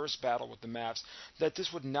their first battle with the Mavs, that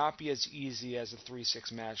this would not be as easy as a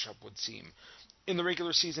 3-6 matchup would seem. In the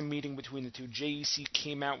regular season meeting between the two, JEC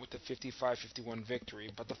came out with a 55-51 victory,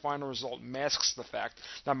 but the final result masks the fact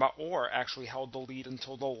that Maor actually held the lead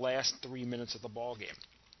until the last 3 minutes of the ballgame.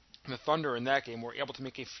 The Thunder in that game were able to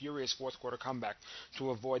make a furious fourth quarter comeback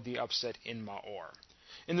to avoid the upset in Maor.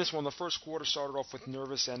 In this one, the first quarter started off with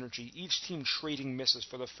nervous energy, each team trading misses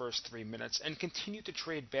for the first 3 minutes, and continued to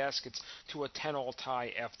trade baskets to a 10-all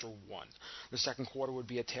tie after one. The second quarter would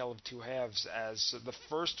be a tale of two halves, as the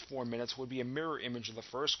first 4 minutes would be a mirror image of the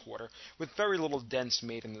first quarter, with very little dents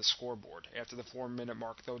made in the scoreboard. After the 4-minute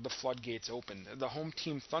mark, though, the floodgates opened. The home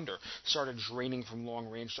team Thunder started draining from long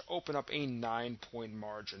range to open up a 9-point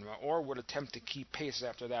margin. Maor would attempt to keep pace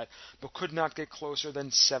after that, but could not get closer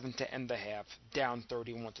than 7 to end the half, down 31-24.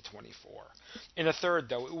 In the third,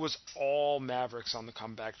 though, it was all Mavericks on the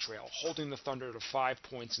comeback trail, holding the Thunder to 5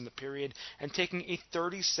 points in the period and taking a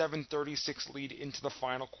 37-36 lead into the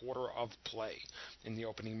final quarter of play. In the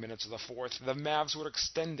opening minutes of the fourth, the Mavs would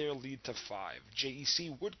extend their lead to 5.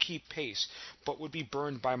 JEC would keep pace, but would be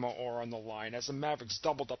burned by Maor on the line as the Mavericks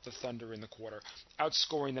doubled up the Thunder in the quarter,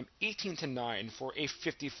 outscoring them 18-9 for a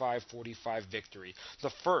 55-45 victory,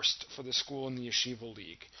 the first for the school in the Yeshiva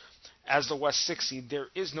League. As the West 6 seed, there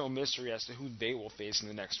is no mystery as to who they will face in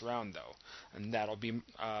the next round, though, and that'll be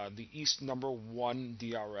the East number 1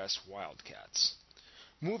 DRS Wildcats.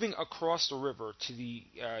 Moving across the river to the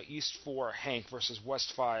East 4 Hank versus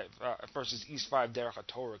West 5 versus East 5 Derek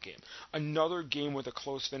HaTorah game. Another game with a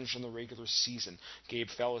close finish in the regular season. Gabe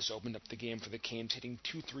Fellis opened up the game for the Canes, hitting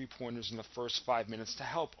 2 3-pointers in the first 5 minutes to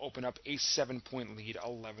help open up a 7-point lead,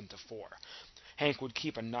 11-4. Hank would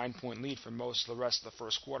keep a 9-point lead for most of the rest of the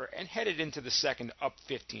first quarter and headed into the second up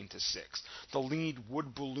 15-6. The lead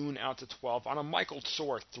would balloon out to 12 on a Michael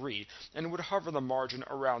Tsor 3 and would hover the margin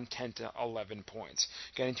around 10 to 11 points,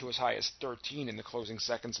 getting to as high as 13 in the closing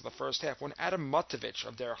seconds of the first half when Adam Matovich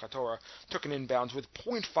of Derek HaTorah took an inbounds with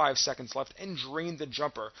 0.5 seconds left and drained the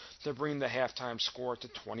jumper to bring the halftime score to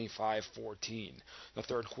 25-14. The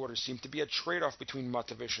third quarter seemed to be a trade-off between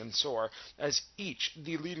Matovich and Tsor, as each,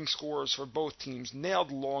 the leading scorers for both teams,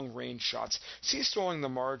 nailed long-range shots, seesawing the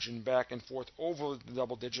margin back and forth over the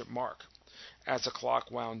double-digit mark. As the clock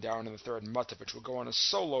wound down in the third, Matovich would go on a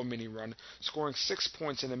solo mini-run, scoring 6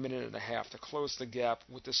 points in a minute and a half to close the gap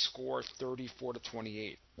with the score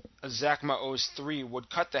 34-28. Zach Mao's 3 would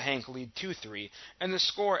cut the Hank lead to 3, and the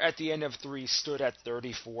score at the end of 3 stood at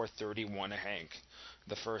 34-31 Hank.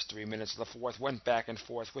 The first 3 minutes of the fourth went back and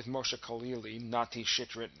forth with Moshe Khalili, Nati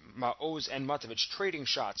Shitrit, Maoz, and Matovich trading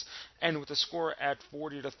shots, and with the score at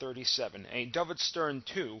 40-37. A David Stern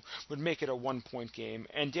 2 would make it a 1-point game,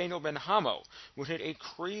 and Daniel Ben-Hamo would hit a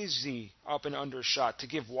crazy up and under shot to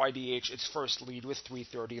give YDH its first lead with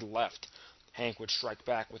 3:30 left. Hank would strike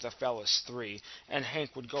back with a Fellis 3, and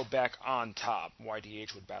Hank would go back on top.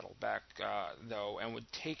 YDH would battle back, though, and would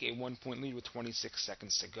take a 1-point lead with 26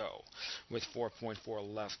 seconds to go. With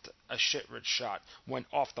 4.4 left, a Shitrich shot went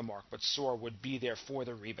off the mark, but Tsor would be there for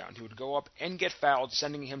the rebound. He would go up and get fouled,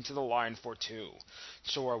 sending him to the line for 2.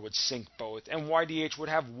 Tsor would sink both, and YDH would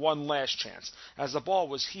have one last chance, as the ball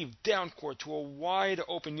was heaved down court to a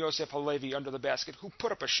wide-open Yosef Halevi under the basket, who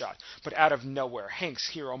put up a shot, but out of nowhere, Hank's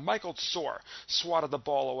hero, Michael Tsor, swatted the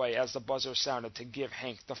ball away as the buzzer sounded to give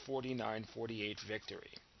Hank the 49-48 victory.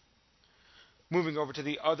 Moving over to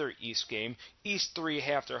the other East game, East 3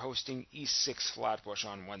 after hosting East 6 Flatbush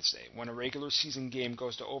on Wednesday. When a regular season game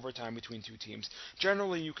goes to overtime between two teams,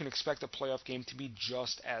 generally you can expect a playoff game to be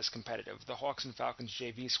just as competitive. The Hawks and Falcons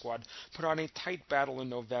JV squad put on a tight battle in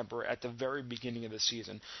November at the very beginning of the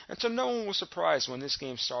season, and so no one was surprised when this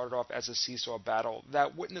game started off as a seesaw battle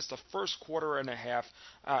that witnessed the first quarter and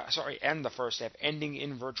the first half ending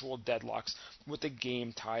in virtual deadlocks, with the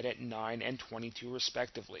game tied at 9 and 22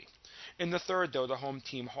 respectively. In the third, though, the home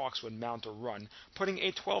team Hawks would mount a run, putting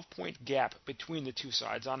a 12-point gap between the two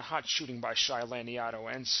sides on hot shooting by Shai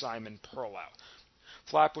Laniato and Simon Perlow.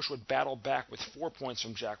 Flatbush would battle back with 4 points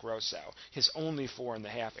from Jack Rousseau, his only 4 in the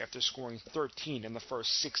half after scoring 13 in the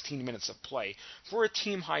first 16 minutes of play, for a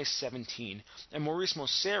team-high 17, and Maurice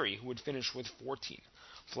Mosseri, who would finish with 14.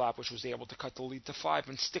 Flatbush was able to cut the lead to 5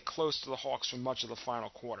 and stick close to the Hawks for much of the final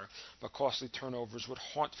quarter, but costly turnovers would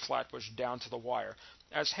haunt Flatbush down to the wire,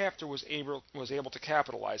 as Hafter was able to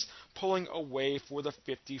capitalize, pulling away for the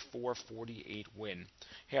 54-48 win.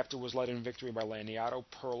 Hafter was led in victory by Laniato,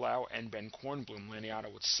 Perlow, and Ben Kornblum.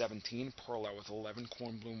 Laniato with 17, Perlow with 11,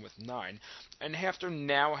 Kornblum with 9, and Hafter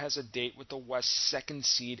now has a date with the West's second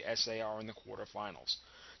seed SAR in the quarterfinals.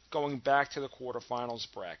 Going back to the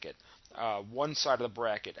quarterfinals bracket, one side of the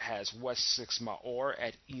bracket has West 6 Maor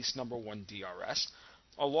at East number 1 DRS.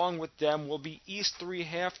 Along with them will be East 3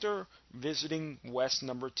 Hafter visiting West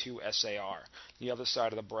number 2 SAR. The other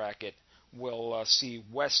side of the bracket will see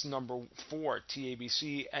West number 4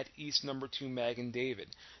 TABC at East number 2 Magen David.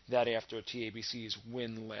 That after TABC's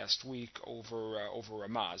win last week over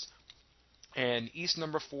Ramaz. And East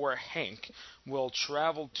number 4 Hank will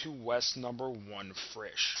travel to West number 1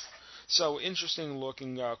 Frisch. So interesting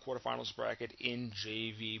looking quarterfinals bracket in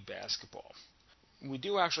JV basketball. We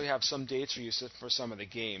do actually have some dates for you for some of the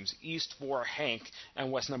games. East 4 Hank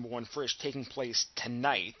and West number 1 Frisch taking place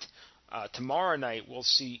tonight. Tomorrow night we'll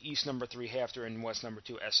see East number 3 Hafter and West number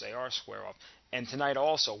 2 SAR square off. And tonight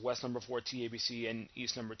also, West number 4 TABC and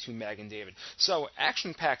East number 2 Magen David. So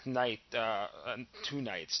action-packed night, 2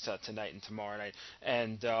 nights, tonight and tomorrow night.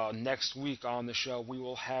 And next week on the show, we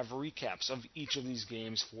will have recaps of each of these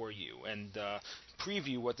games for you and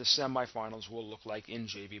preview what the semifinals will look like in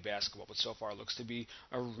JV basketball. But so far, it looks to be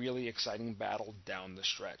a really exciting battle down the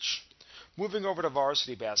stretch. Moving over to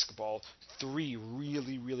varsity basketball, 3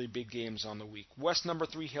 really big games on the week. West number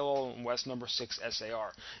 3 Hillel and West number 6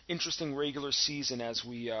 SAR. Interesting regular season as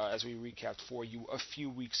we recapped for you a few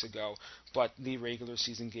weeks ago, but the regular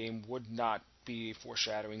season game would not be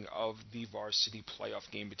foreshadowing of the varsity playoff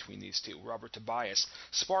game between these two. Robert Tobias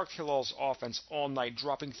sparked Hillel's offense all night,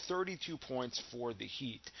 dropping 32 points for the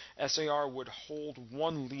Heat. SAR would hold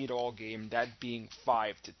one lead all game, that being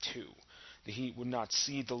 5-2. The Heat would not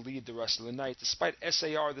cede the lead the rest of the night, despite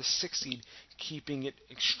SAR, the 6th seed, keeping it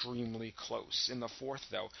extremely close. In the fourth,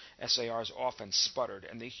 though, SAR's offense sputtered,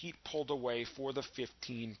 and the Heat pulled away for the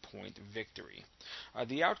 15-point victory.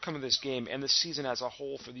 The outcome of this game and the season as a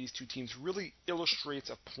whole for these two teams really illustrates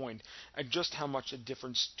a point at just how much a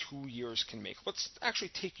difference 2 years can make. Let's actually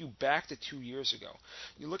take you back to 2 years ago.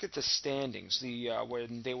 You look at the standings,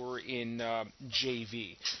 when they were in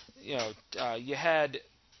JV. You had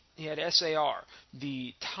SAR,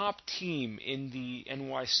 the top team in the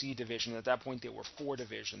NYC division. At that point, there were 4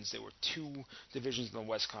 divisions. There were 2 divisions in the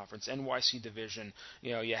West Conference. NYC division,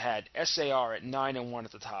 you had SAR at 9-1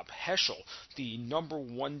 at the top. Heschel, the number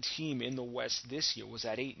 1 team in the West this year, was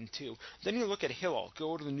at 8-2. Then you look at Hillel,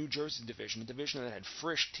 go to the New Jersey division, a division that had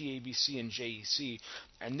Frisch, TABC, and JEC,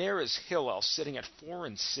 and there is Hillel sitting at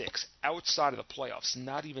 4-6, outside of the playoffs,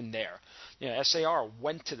 not even there. SAR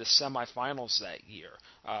went to the semifinals that year,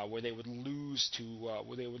 where they would lose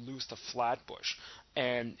to Flatbush,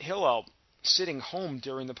 and Hillel sitting home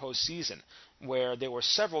during the postseason, where there were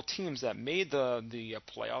several teams that made the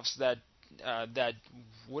playoffs that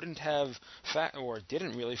wouldn't have or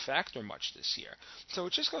didn't really factor much this year. So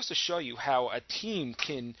it just goes to show you how a team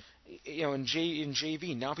can, in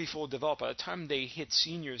JV now be fully developed. By the time they hit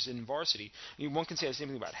seniors in varsity, one can say the same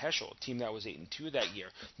thing about Heschel, a team that was 8-2 that year.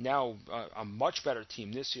 Now a much better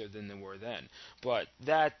team this year than they were then. But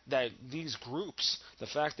that these groups, the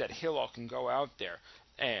fact that Hillel can go out there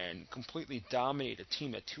and completely dominate a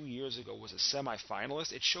team that 2 years ago was a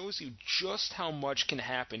semifinalist, it shows you just how much can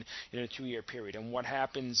happen in a 2-year period. And what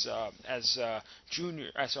happens as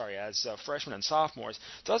freshmen and sophomores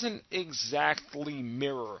doesn't exactly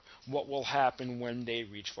mirror what will happen when they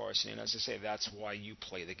reach varsity. And as I say, that's why you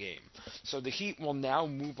play the game. So the Heat will now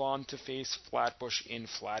move on to face Flatbush in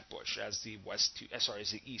Flatbush as the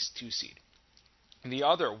East 2 seed. The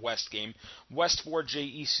other West game, West 4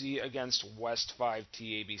 JEC against West 5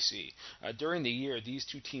 TABC. During the year, these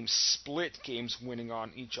two teams split games, winning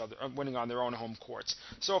on their own home courts.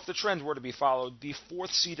 So if the trend were to be followed, the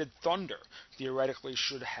 4th-seeded Thunder theoretically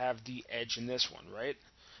should have the edge in this one, right?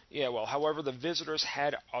 Yeah, well, however, the visitors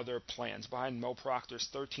had other plans. Behind Mo Proctor's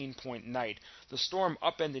 13-point night, the Storm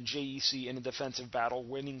upended JEC in a defensive battle,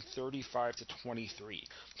 winning 35-23.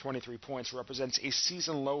 23 points represents a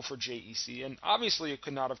season low for JEC, and obviously it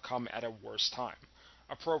could not have come at a worse time.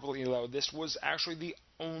 Appropriately, though, this was actually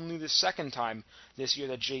only the second time this year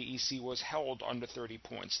that JEC was held under 30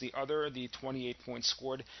 points. The other, the 28 points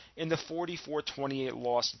scored in the 44-28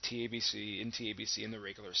 loss to TABC in the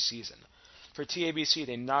regular season. For TABC,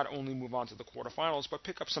 they not only move on to the quarterfinals, but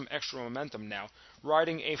pick up some extra momentum now,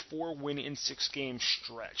 riding a 4-win in 6-game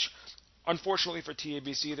stretch. Unfortunately for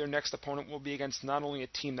TABC, their next opponent will be against not only a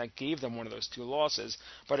team that gave them one of those two losses,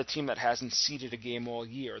 but a team that hasn't seeded a game all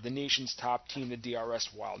year, the nation's top team, the DRS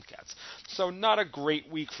Wildcats. So not a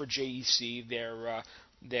great week for JEC.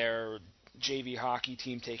 Their JV hockey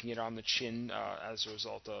team taking it on the chin as a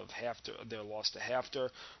result of their loss to Hafter,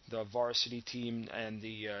 the varsity team and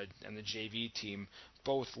the JV team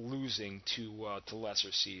both losing to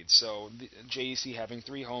lesser seeds. So the JEC having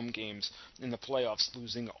 3 home games in the playoffs,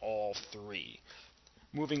 losing all 3.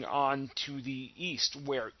 Moving on to the East,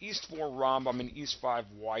 where East 4 Rambam and East 5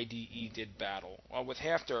 YDE did battle. With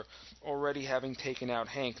Hafter already having taken out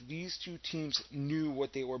Hank, these two teams knew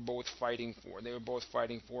what they were both fighting for. They were both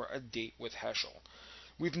fighting for a date with Heschel.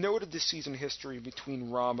 We've noted the season history between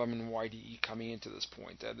Rambam and YDE coming into this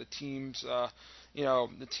point. The teams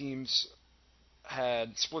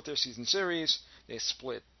had split their season series. They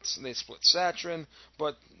split Satrin,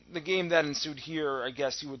 but the game that ensued here, I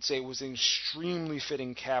guess you would say, was an extremely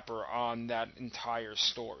fitting capper on that entire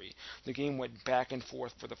story. The game went back and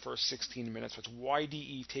forth for the first 16 minutes, with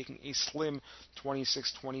YDE taking a slim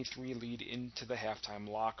 26-23 lead into the halftime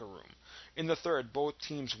locker room. In the third, both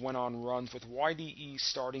teams went on runs, with YDE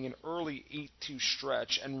starting an early 8-2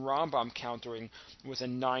 stretch and Rambam countering with a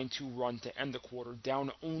 9-2 run to end the quarter,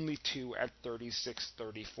 down only 2 at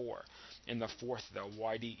 36-34. In the fourth, though,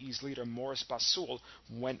 YDE's leader Morris Basul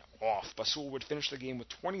went off. Basul would finish the game with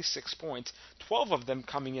 26 points, 12 of them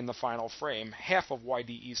coming in the final frame, half of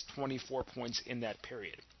YDE's 24 points in that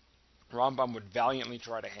period. Rambam would valiantly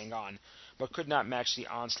try to hang on, but could not match the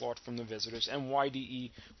onslaught from the visitors, and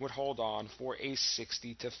YDE would hold on for a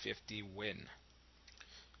 60-50 win.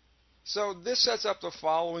 So this sets up the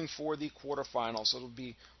following for the quarterfinals. It'll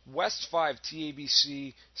be West 5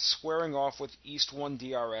 TABC squaring off with East 1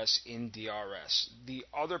 DRS in DRS. The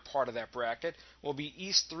other part of that bracket will be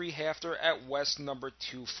East 3 Hafter at West number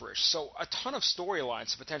 2 Frisch. So a ton of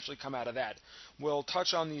storylines to potentially come out of that. We'll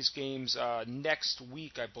touch on these games next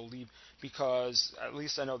week, I believe, because at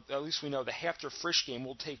least we know the Hafter Frisch game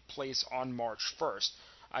will take place on March 1st.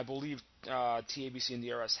 I believe TABC and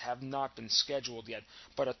DRS have not been scheduled yet,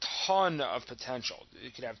 but a ton of potential. You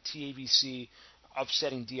could have TABC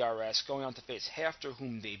upsetting DRS, going on to face Hafter,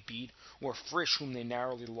 whom they beat, or Frisch, whom they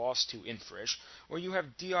narrowly lost to in Frisch, or you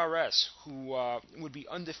have DRS, who would be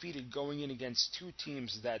undefeated going in against two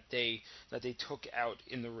teams that they took out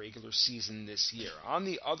in the regular season this year. On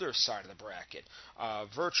the other side of the bracket,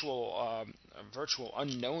 virtual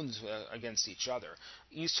unknowns against each other.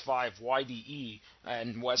 East 5 YDE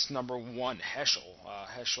and West number 1 Heschel.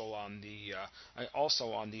 Heschel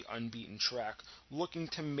also on the unbeaten track, looking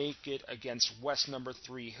to make it against West number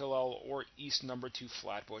 3 Hillel or East number 2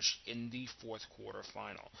 Flatbush in the fourth quarter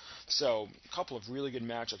final. So a couple of really good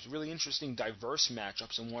matchups, really interesting, diverse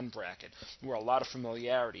matchups in one bracket, where a lot of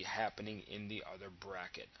familiarity happening in the other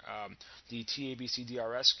bracket. The TABC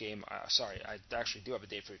DRS game, I actually do have a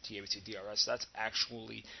date for TABC DRS. That's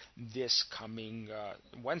actually this coming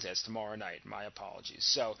Wednesday. It's tomorrow night. My apologies.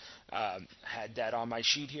 So had that on my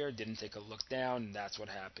sheet here, didn't take a look down, and that's what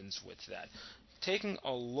happens with that. Taking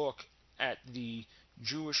a look at the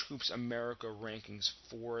Jewish Hoops America rankings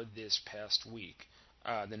for this past week,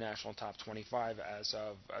 the National Top 25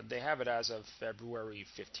 they have it as of February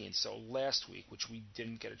 15th, so last week, which we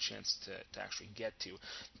didn't get a chance to actually get to.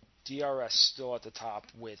 DRS still at the top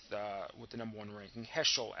with the number 1 ranking,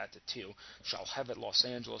 Heschel at the 2, Shalhevet Los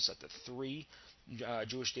Angeles at the 3,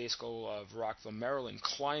 Jewish Day School of Rockville, Maryland,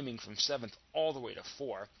 climbing from 7th all the way to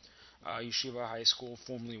 4. Yeshiva High School,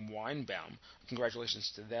 formerly Weinbaum.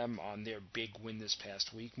 Congratulations to them on their big win this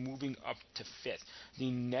past week, moving up to 5th. The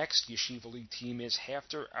next Yeshiva League team is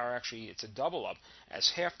Hafter, it's a double up, as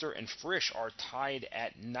Hafter and Frisch are tied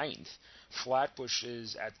at 9th. Flatbush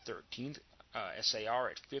is at 13th, SAR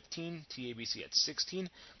at 15, TABC at 16,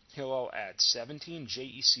 Hillel at 17,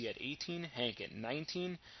 JEC at 18, Hank at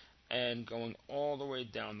 19, and going all the way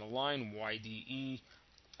down the line, YDE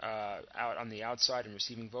out on the outside and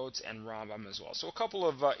receiving votes, and Rambam as well. So a couple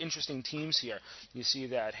of interesting teams here. You see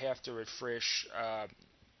that Hafter and Frisch at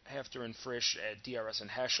DRS and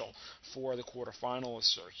Heschel for the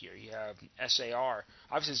quarterfinalists are here. You have SAR,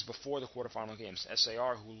 obviously this is before the quarterfinal games,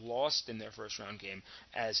 SAR, who lost in their first round game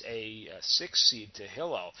as a 6th seed to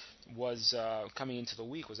Hillel, was coming into the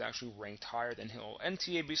week, was actually ranked higher than Hillel, and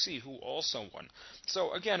TABC, who also won.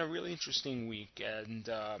 So again, a really interesting week, and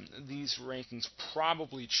these rankings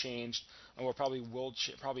probably changed, or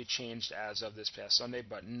probably changed as of this past Sunday,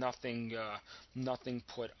 but nothing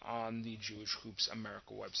put on the Jewish Hoops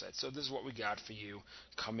America website. So this is what we got for you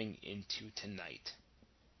coming into tonight.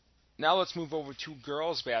 Now let's move over to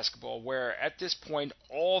girls basketball, where at this point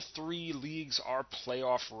all three leagues are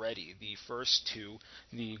playoff ready. The first two,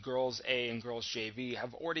 the girls A and girls JV,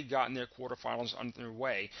 have already gotten their quarterfinals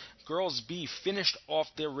underway. Girls B finished off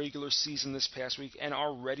their regular season this past week and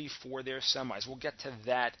are ready for their semis. We'll get to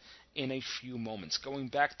that in a few moments. Going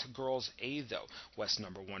back to girls A though, West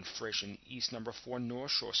number 1 Frisch and East number 4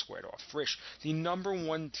 North Shore squared off. Frisch, the number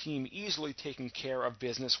 1 team, easily taking care of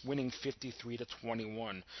business, winning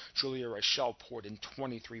 53-21. Julia Reichel poured in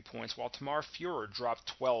 23 points, while Tamar Fuhrer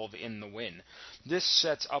dropped 12 in the win. This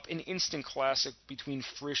sets up an instant classic between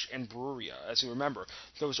Frisch and Bruria. As you remember,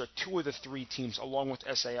 those are two of the three teams, along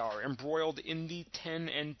with SAR, embroiled in the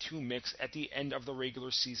 10-2 mix at the end of the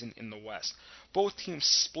regular season in the West. Both teams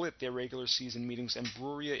split their regular season meetings, and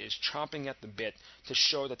Bruria is chomping at the bit to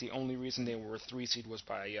show that the only reason they were a 3 seed was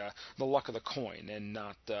by the luck of the coin, and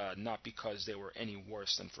not because they were any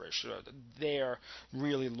worse than Frisch. They're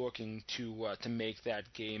really looking to make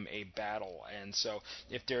that game a battle, and so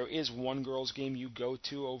if there is one girls' game you go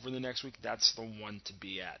to over the next week, that's the one to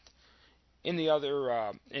be at. In the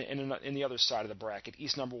other side of the bracket,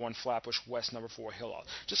 East number 1 Flatbush, West number 4 Hillel.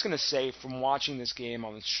 Just going to say, from watching this game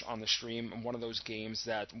on the stream, one of those games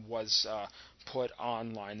that was put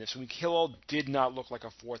online this week, Hillel did not look like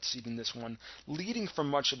a 4th seed in this one, leading for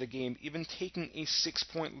much of the game, even taking a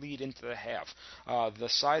 6-point lead into the half. The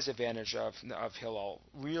size advantage of Hillel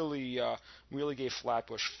really gave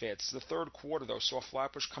Flatbush fits. The third quarter, though, saw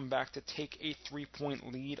Flatbush come back to take a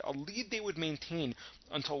 3-point lead, a lead they would maintain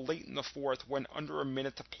until late in the fourth, when under a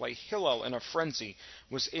minute to play, Hillel, in a frenzy,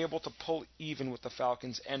 was able to pull even with the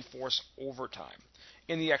Falcons and force overtime.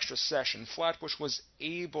 In the extra session, Flatbush was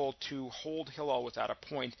able to hold Hillel without a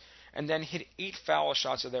point and then hit 8 foul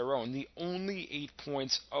shots of their own, the only 8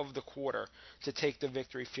 points of the quarter, to take the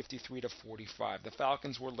victory 53-45. The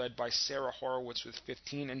Falcons were led by Sarah Horowitz with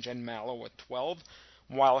 15 and Jen Mallow with 12,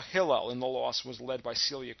 while Hillel in the loss was led by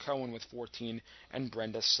Celia Cohen with 14 and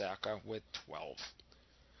Brenda Saka with 12.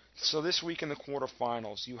 So this week in the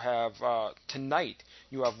quarterfinals, you have tonight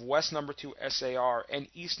you have West number 2 SAR and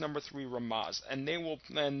East number 3 Ramaz, and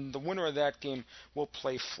the winner of that game will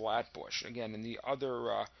play Flatbush. Again, in the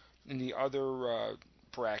other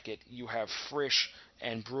bracket, you have Frisch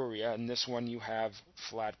and Bruria. In this one, you have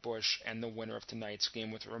Flatbush and the winner of tonight's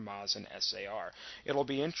game with Ramaz and SAR. It'll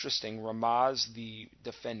be interesting. Ramaz, the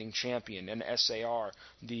defending champion, and SAR,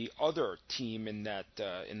 the other team in that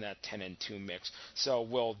 10-2 mix. So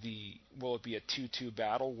will it be a 2-2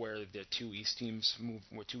 battle where the two East teams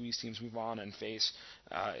move on and face,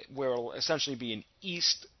 where it'll essentially be an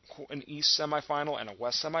East semifinal and a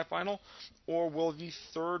West semifinal, or will the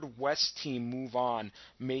third West team move on,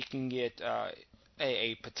 making it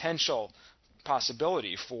a potential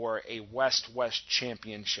possibility for a West-West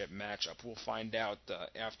championship matchup? We'll find out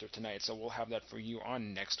after tonight, so we'll have that for you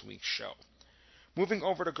on next week's show. Moving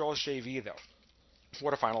over to girls JV, though,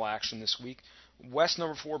 quarterfinal action this week. West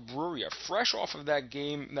number 4 Bruria, fresh off of that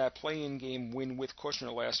play-in game win with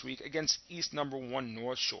Kushner last week against East number 1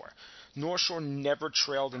 North Shore. North Shore never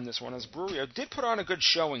trailed in this one, as Bruria did put on a good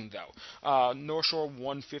showing, though. North Shore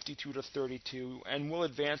won 52-32 and will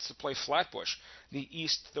advance to play Flatbush, the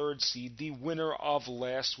East 3rd seed, the winner of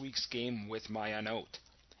last week's game with Mayanot.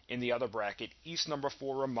 In the other bracket, East number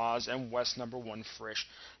 4 Ramaz and West number 1 Frisch.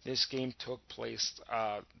 This game took place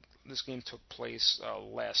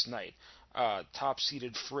last night.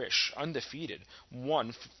 Top-seeded Frisch, undefeated,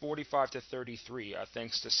 won 45-33,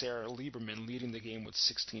 thanks to Sarah Lieberman leading the game with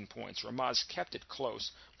 16 points. Ramaz kept it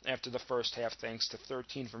close after the first half thanks to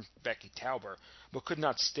 13 from Becky Tauber, but could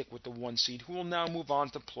not stick with the 1 seed, who will now move on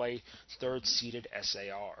to play 3rd-seeded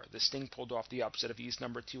SAR. The Sting pulled off the upset of East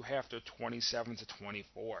number 2 after 27-24.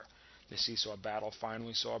 The seesaw battle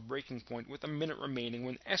finally saw a breaking point with a minute remaining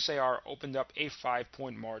when SAR opened up a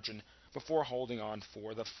 5-point margin before holding on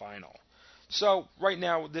for the final. So, right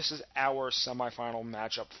now, this is our semifinal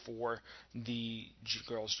matchup for the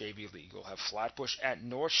Girls JV League. We'll have Flatbush at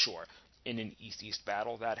North Shore in an East-East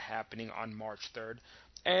battle, that happening on March 3rd.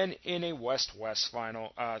 And in a West-West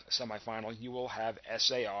semifinal, you will have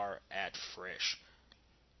SAR at Frisch.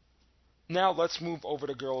 Now let's move over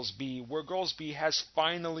to Girls B, where Girls B has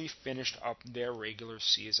finally finished up their regular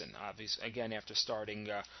season. Obviously, again, after starting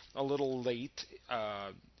a little late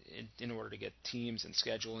in order to get teams and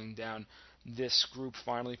scheduling down, this group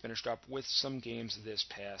finally finished up with some games this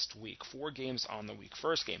past week. 4 games on the week.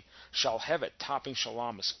 First game, Shalhevet topping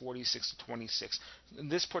Shalamas 46-26.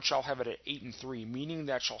 This put Shalhevet at 8-3, meaning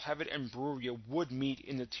that Shalhevet and Bruria would meet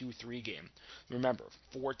in the 2-3 game. Remember,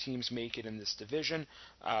 4 teams make it in this division.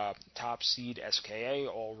 Top seed SKA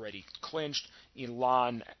already clinched.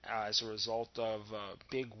 Elan, as a result of a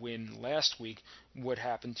big win last week, would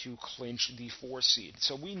happen to clinch the 4 seed.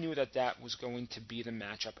 So we knew that that was going to be the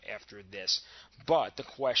matchup after this. But the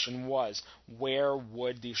question was, where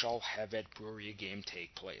would the Shalhevet Bruria game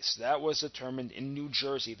take place? That was determined in New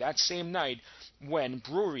Jersey that same night when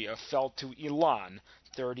Bruria fell to Elan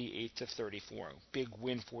 38-34. Big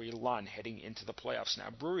win for Elan heading into the playoffs. Now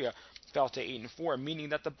Bruria fell to 8-4, meaning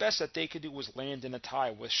that the best that they could do was land in a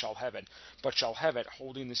tie with Shalhevet, but Shalhevet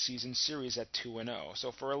holding the season series at 2-0.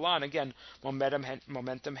 So for Elan, again, momentum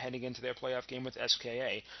heading into their playoff game with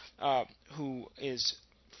SKA, who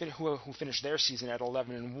finished their season at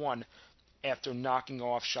 11-1 after knocking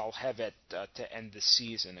off Shalhevet to end the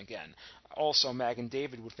season again. Also, Magen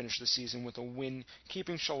David would finish the season with a win,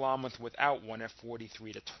 keeping Shalamuth without one at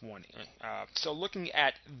 43-20. So looking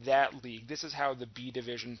at that league, this is how the B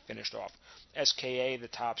division finished off. SKA, the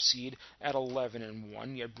top seed, at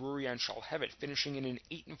 11-1. You had Brewery and Shalhevet finishing in an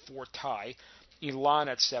 8-4 tie. Elan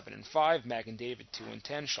at 7-5. Magen David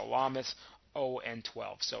 2-10. Shalamuth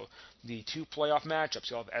 0-12. So the 2 playoff matchups,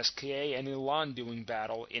 you'll have SKA and Elan doing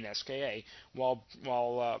battle in SKA, while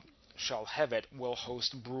Shalhevet will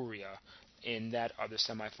host Bruria in that other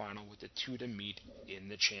semifinal, with the 2 to meet in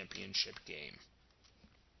the championship game.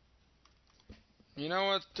 You know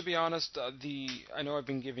what? To be honest, I know I've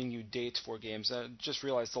been giving you dates for games. I just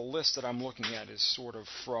realized the list that I'm looking at is sort of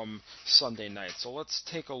from Sunday night. So let's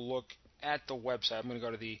take a look at the website. I'm going to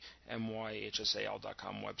go to the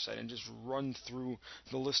myhsal.com website and just run through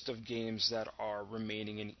the list of games that are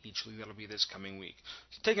remaining in each league that'll be this coming week.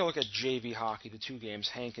 So taking a look at JV hockey, the 2 games,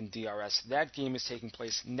 Hank and DRS. That game is taking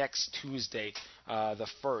place next Tuesday, the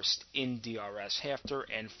 1st, in DRS. Hafter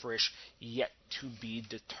and Frisch yet to be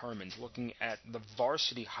determined. Looking at the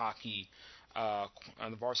varsity hockey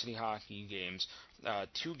games.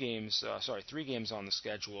 3 games on the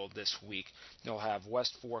schedule this week. You'll have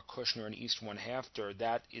West 4 Kushner and East 1 Hafter.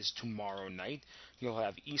 That is tomorrow night. You'll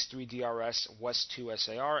have East 3 DRS, West 2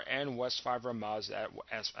 SAR, and West 5 Ramaz at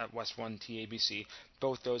West 1 TABC.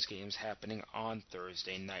 Both those games happening on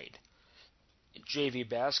Thursday night. JV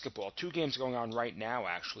basketball, 2 games going on right now,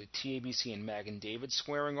 actually. TABC and Magen David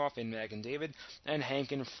squaring off in Magen David, and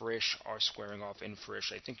Hank and Frisch are squaring off in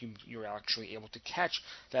Frisch. I think you're actually able to catch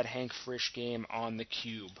that Hank Frisch game on the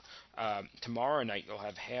Cube. Tomorrow night you'll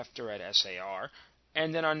have Hafter at SAR,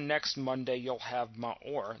 and then on next Monday you'll have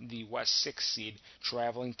Maor, the West 6 seed,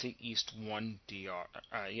 traveling to East 1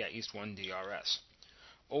 DRS.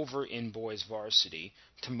 Over in boys varsity,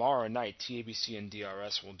 tomorrow night TABC and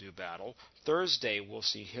DRS will do battle. Thursday we'll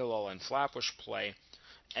see Hillel and Flatbush play,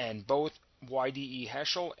 and both YDE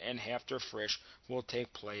Heschel and Hafter Frisch will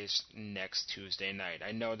take place next Tuesday night.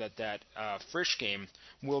 I know that Frisch game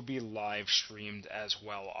will be live streamed as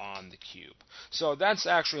well on the Cube. So that's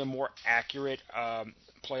actually a more accurate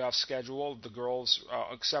playoff schedule. The girls,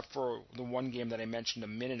 except for the one game that I mentioned a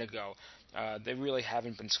minute ago, they really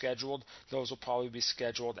haven't been scheduled. Those will probably be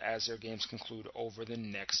scheduled as their games conclude over the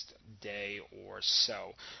next day or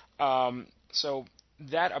so. So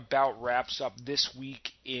that about wraps up this week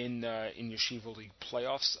in Yeshiva League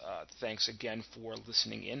playoffs. Thanks again for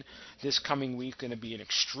listening in. This coming week going to be an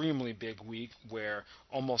extremely big week where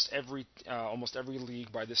almost every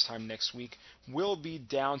league by this time next week will be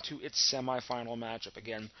down to its semifinal matchup.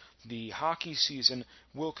 Again, the hockey season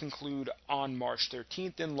will conclude on March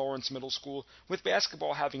 13th in Lawrence Middle School, with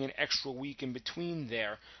basketball having an extra week in between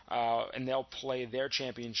there, and they'll play their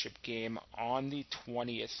championship game on the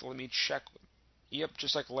 20th. Let me check. Yep,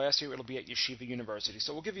 just like last year, it'll be at Yeshiva University.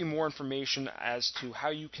 So we'll give you more information as to how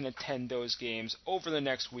you can attend those games over the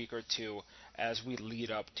next week or two as we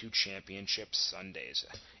lead up to Championship Sundays.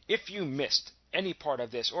 If you missed any part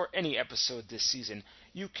of this or any episode this season,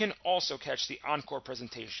 you can also catch the encore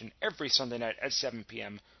presentation every Sunday night at 7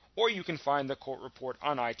 p.m., or you can find the court report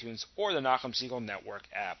on iTunes or the Nachum Siegel Network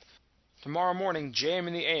app. Tomorrow morning, JM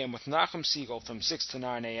in the AM with Nachum Siegel from 6 to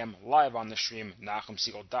 9 a.m. live on the stream,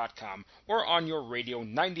 NachumSiegel.com, or on your radio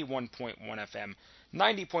 91.1 FM,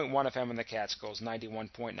 90.1 FM in the Catskills,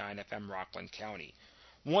 91.9 FM Rockland County.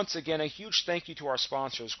 Once again, a huge thank you to our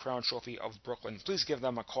sponsors, Crown Trophy of Brooklyn. Please give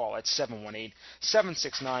them a call at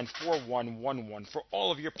 718-769-4111 for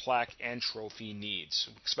all of your plaque and trophy needs.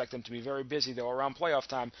 We expect them to be very busy, though, around playoff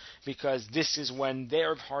time, because this is when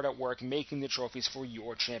they're hard at work making the trophies for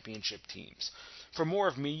your championship teams. For more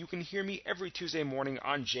of me, you can hear me every Tuesday morning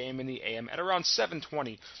on JM in the AM at around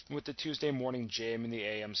 7:20 with the Tuesday morning JM in the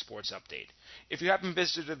AM Sports Update. If you haven't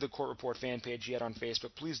visited the Court Report fan page yet on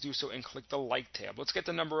Facebook, please do so and click the like tab. Let's get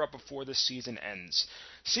the number up before the season ends.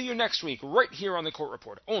 See you next week right here on the Court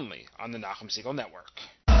Report, only on the Nachum Segal Network.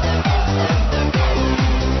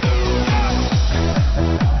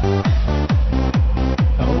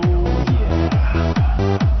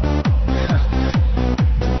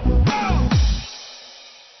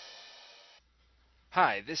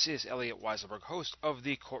 Hi, this is Elliot Weiselberg, host of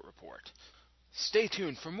The Court Report. Stay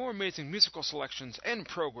tuned for more amazing musical selections and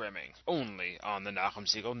programming, only on the Nachum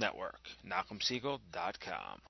Segal Network, NachumSegal.com.